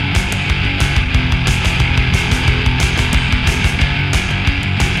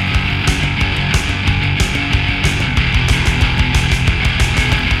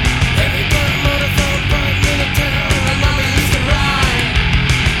 Every car, motorcycle, going in the town.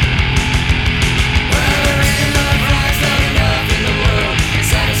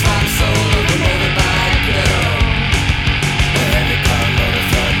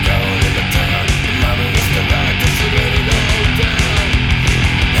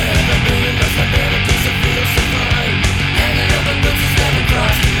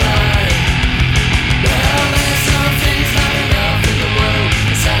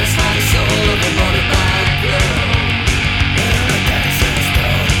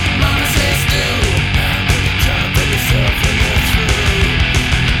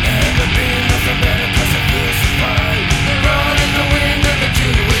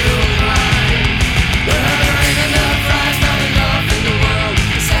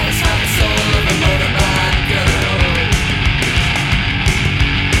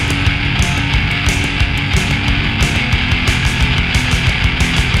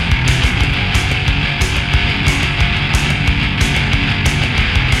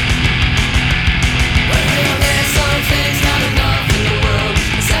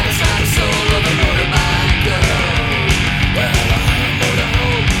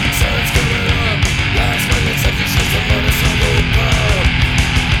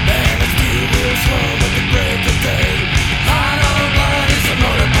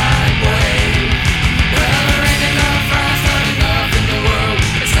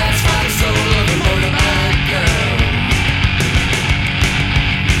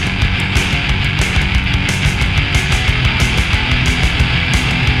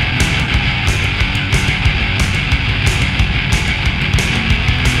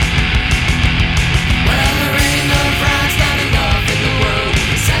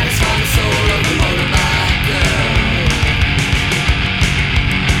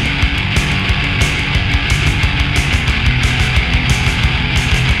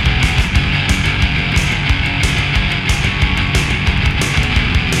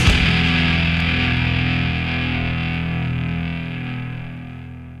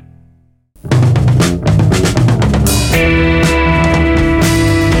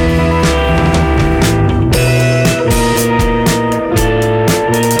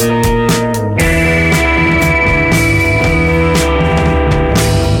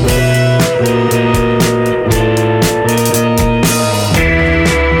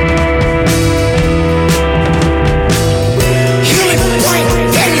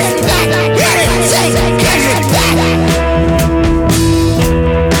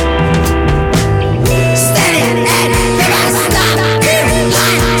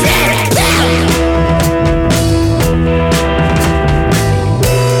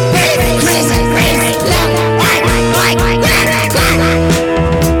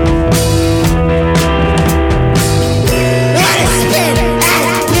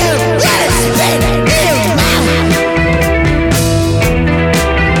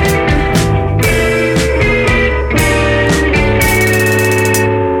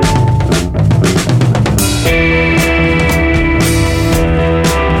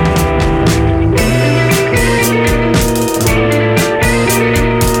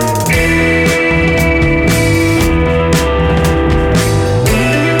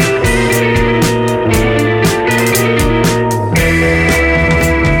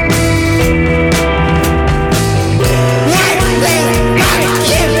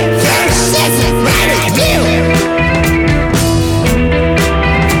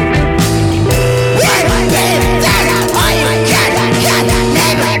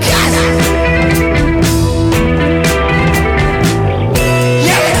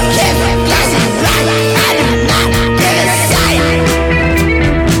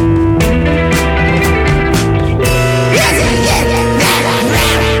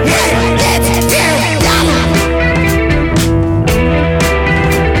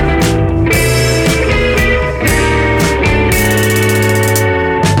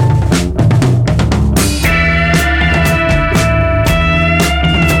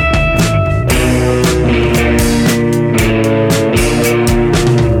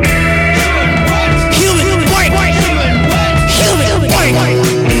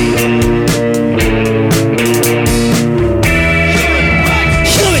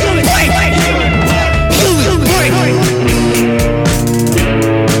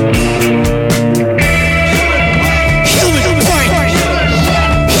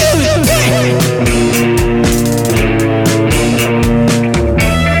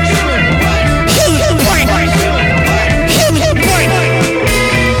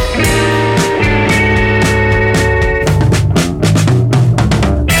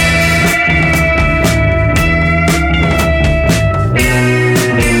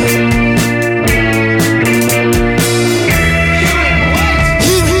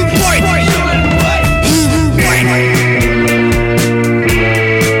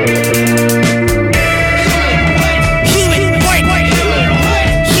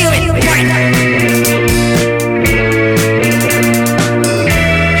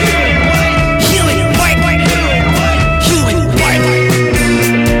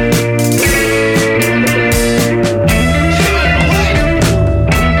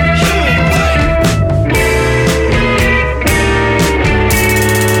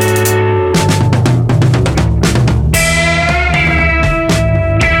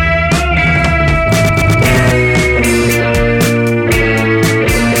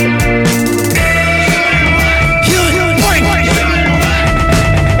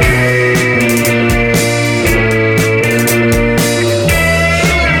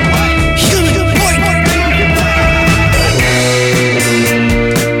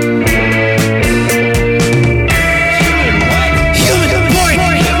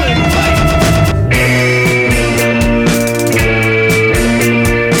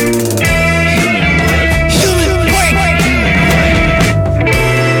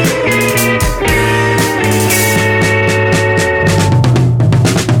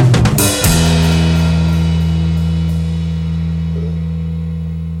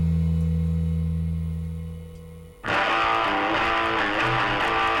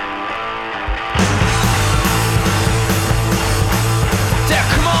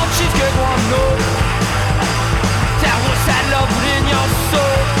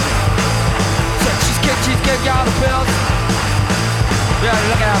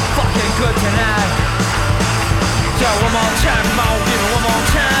 good tonight. So one more time, come on, give it one more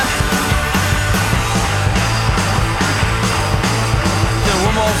time. Do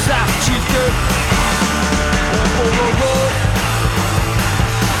one more sausage cheesecake. Oh.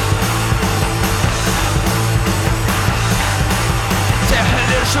 Say hey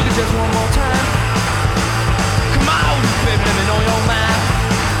little sugar just one more time. Come on, baby, let me know your mind.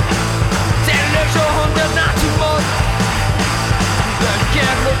 Say little sugar, there's not too much.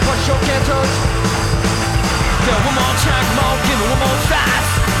 Can't look but sure can't touch. Yeah, one more time, come on, give me one more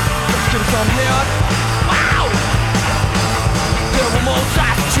slice. Just give me some head. Wow! Yeah, one more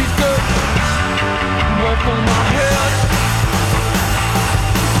slice of cheesecake. One for my head.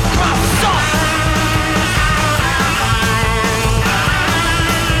 Come on, son!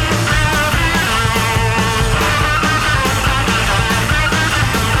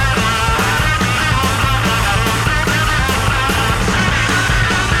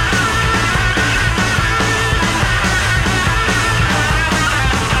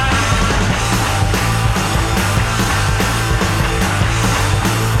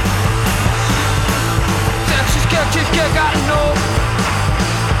 Cheesecake, gotta know.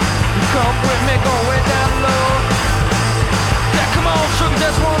 You come with me, go way down low. Yeah, come on, sugar,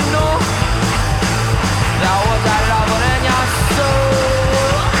 just wanna know. Now was I loving in your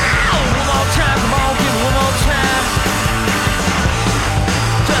soul? Ow, one more time, come on, give me one more time.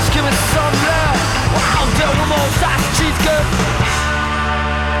 Just give me some love. Wow, do one more slice of cheesecake.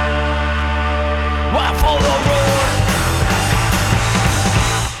 Right for the road.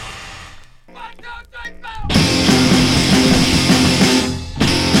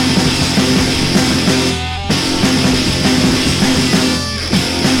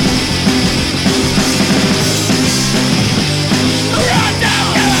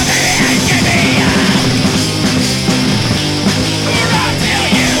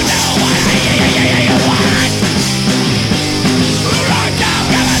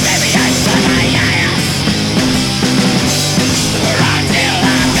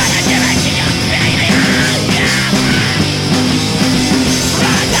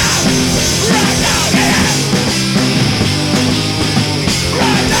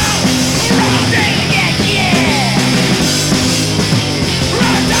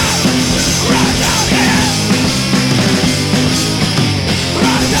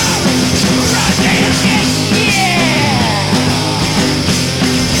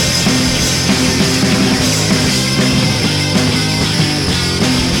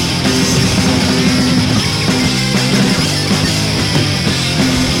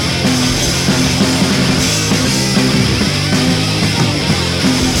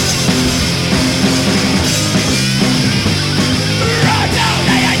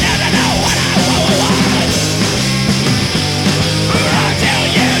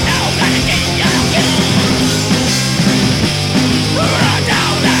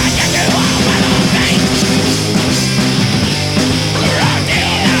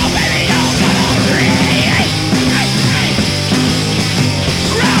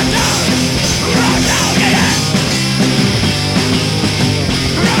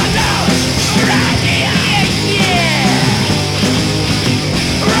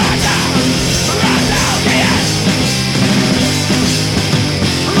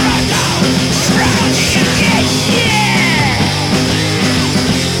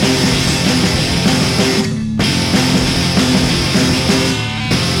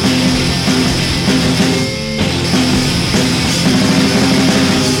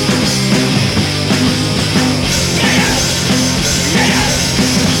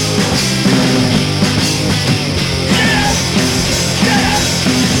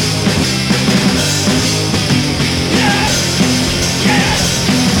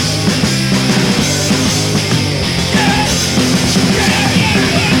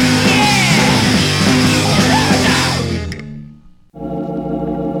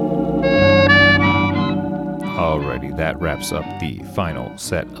 Wraps up the final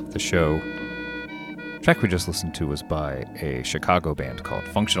set of the show. The track we just listened to was by a Chicago band called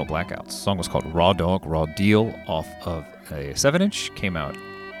Functional Blackouts. The song was called Raw Dog, Raw Deal, off of a 7-inch. Came out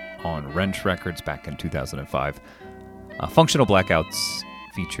on Wrench Records back in 2005. Functional Blackouts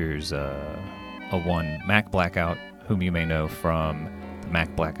features one Mac Blackout, whom you may know from the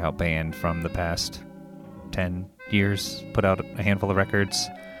Mac Blackout band from the past 10 years. Put out a handful of records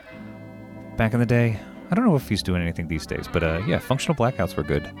back in the day. I don't know if he's doing anything these days, but yeah, Functional Blackouts were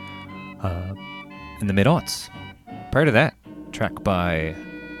good in the mid-aughts. Prior to that, track by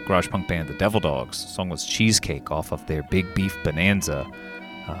garage punk band The Devil Dogs. The song was Cheesecake off of their Big Beef Bonanza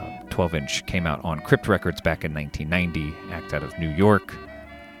 12-inch. Came out on Crypt Records back in 1990, act out of New York.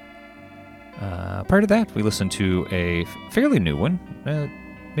 Prior to that, we listened to a fairly new one,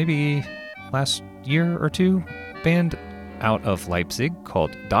 maybe last year or two, band out of Leipzig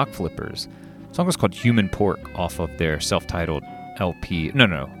called Dock Flippers. The song was called Human Pork off of their self-titled LP.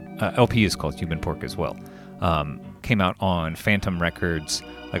 LP is called Human Pork as well. Came out on Phantom Records,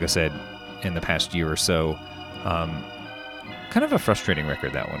 like I said, in the past year or so. Kind of a frustrating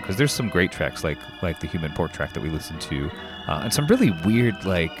record, that one, because there's some great tracks like the Human Pork track that we listened to, and some really weird,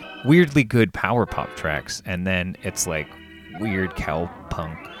 weirdly good power pop tracks, and then it's like weird cow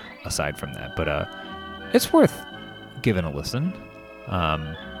punk aside from that. But it's worth giving a listen.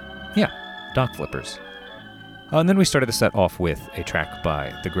 Dock Flippers. And then we started the set off with a track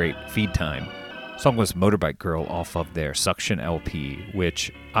by the great Feed Time. The song was Motorbike Girl off of their Suction LP,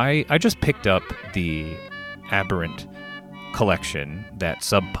 which I just picked up the Aberrant collection that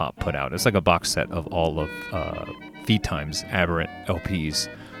Sub Pop put out. It's like a box set of all of Feed Time's Aberrant LPs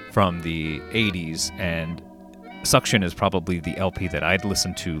from the 80s, and Suction is probably the LP that I'd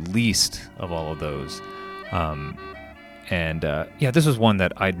listened to least of all of those. This was one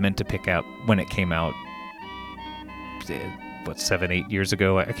that I'd meant to pick out when it came out, 7-8 years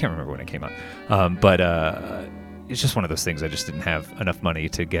ago? I can't remember when it came out. But it's just one of those things. I just didn't have enough money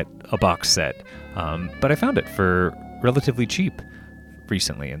to get a box set. But I found it for relatively cheap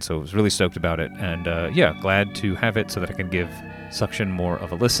recently, and so I was really stoked about it. And glad to have it so that I can give Suction more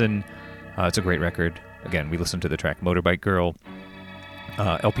of a listen. It's a great record. Again, we listened to the track Motorbike Girl.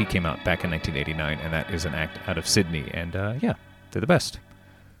 LP came out back in 1989, and that is an act out of Sydney. And they're the best.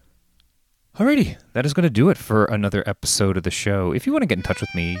 Alrighty, that is going to do it for another episode of the show. If you want to get in touch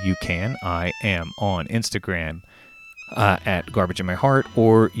with me, you can. I am on Instagram at Garbage in My Heart,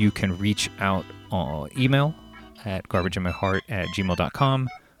 or you can reach out on email at garbageinmyheart@gmail.com.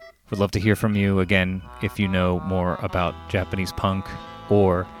 Would love to hear from you. Again, if you know more about Japanese punk,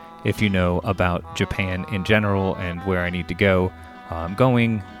 or if you know about Japan in general and where I need to go. I'm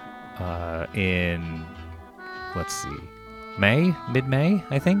going in, mid-May,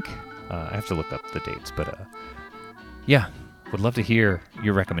 I think. I have to look up the dates, but would love to hear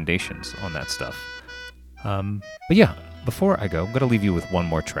your recommendations on that stuff. Before I go, I'm going to leave you with one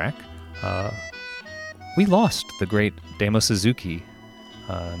more track. We lost the great Damo Suzuki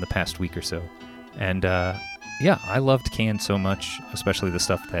in the past week or so. And I loved Can so much, especially the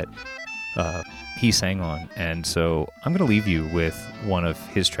stuff that he sang on. And so I'm going to leave you with one of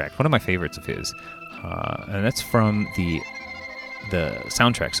his tracks, one of my favorites of his. And that's from the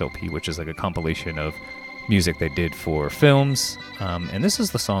Soundtracks LP, which is like a compilation of music they did for films. And this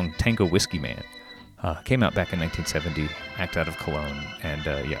is the song Tango Whiskyman. Came out back in 1970, act out of Cologne, and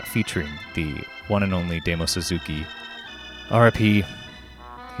featuring the one and only Damo Suzuki. R.I.P.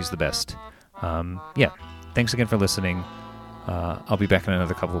 He's the best. Thanks again for listening. I'll be back in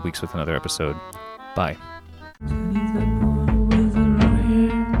another couple of weeks with another episode. Bye.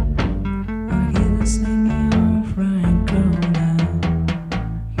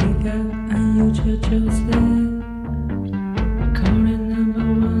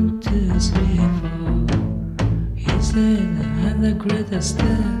 The greatest step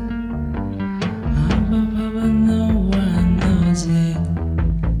above, no one knows it.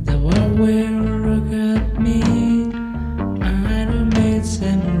 The world will look at me. I don't make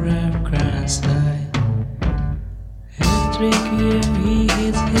some rough crown style. Electric here, he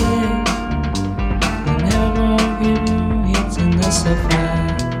hits here. I never give him hits in the sofa.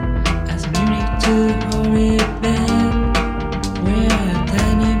 As music to holy band, where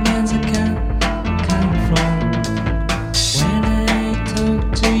tiny man's come from.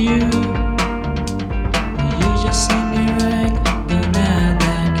 You just sing me like the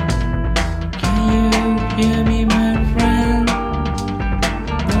Nadak. Can you hear me, my friend?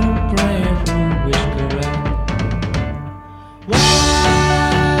 Don't pray for wish correct. Why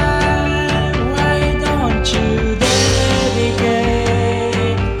don't you dedicate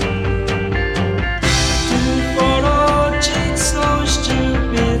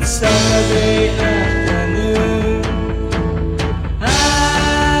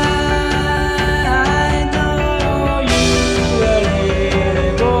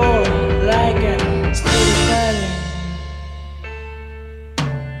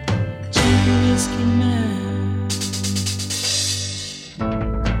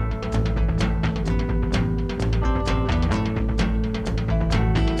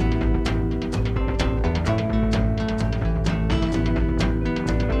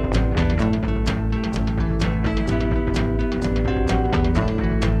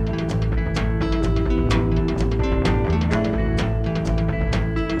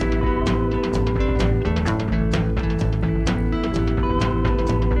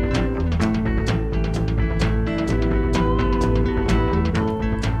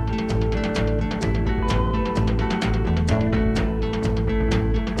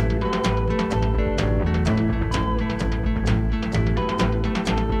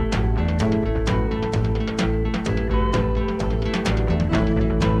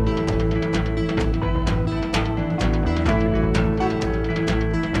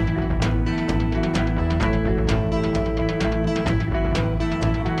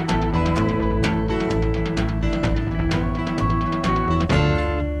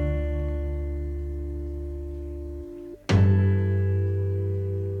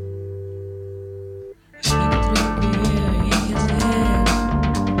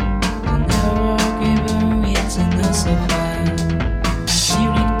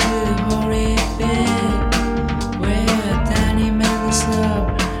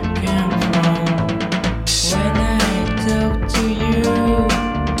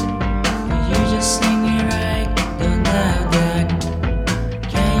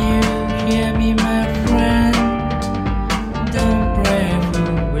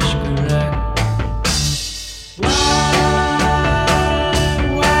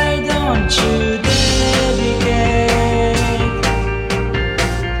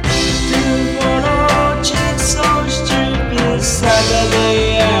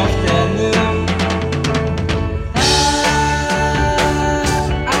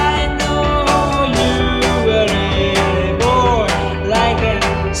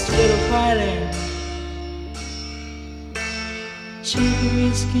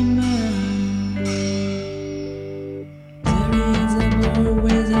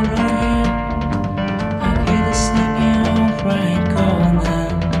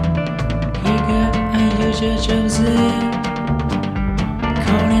Judge Jose,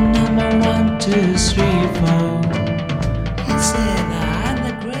 calling number 1, 2, 3, 4. He said.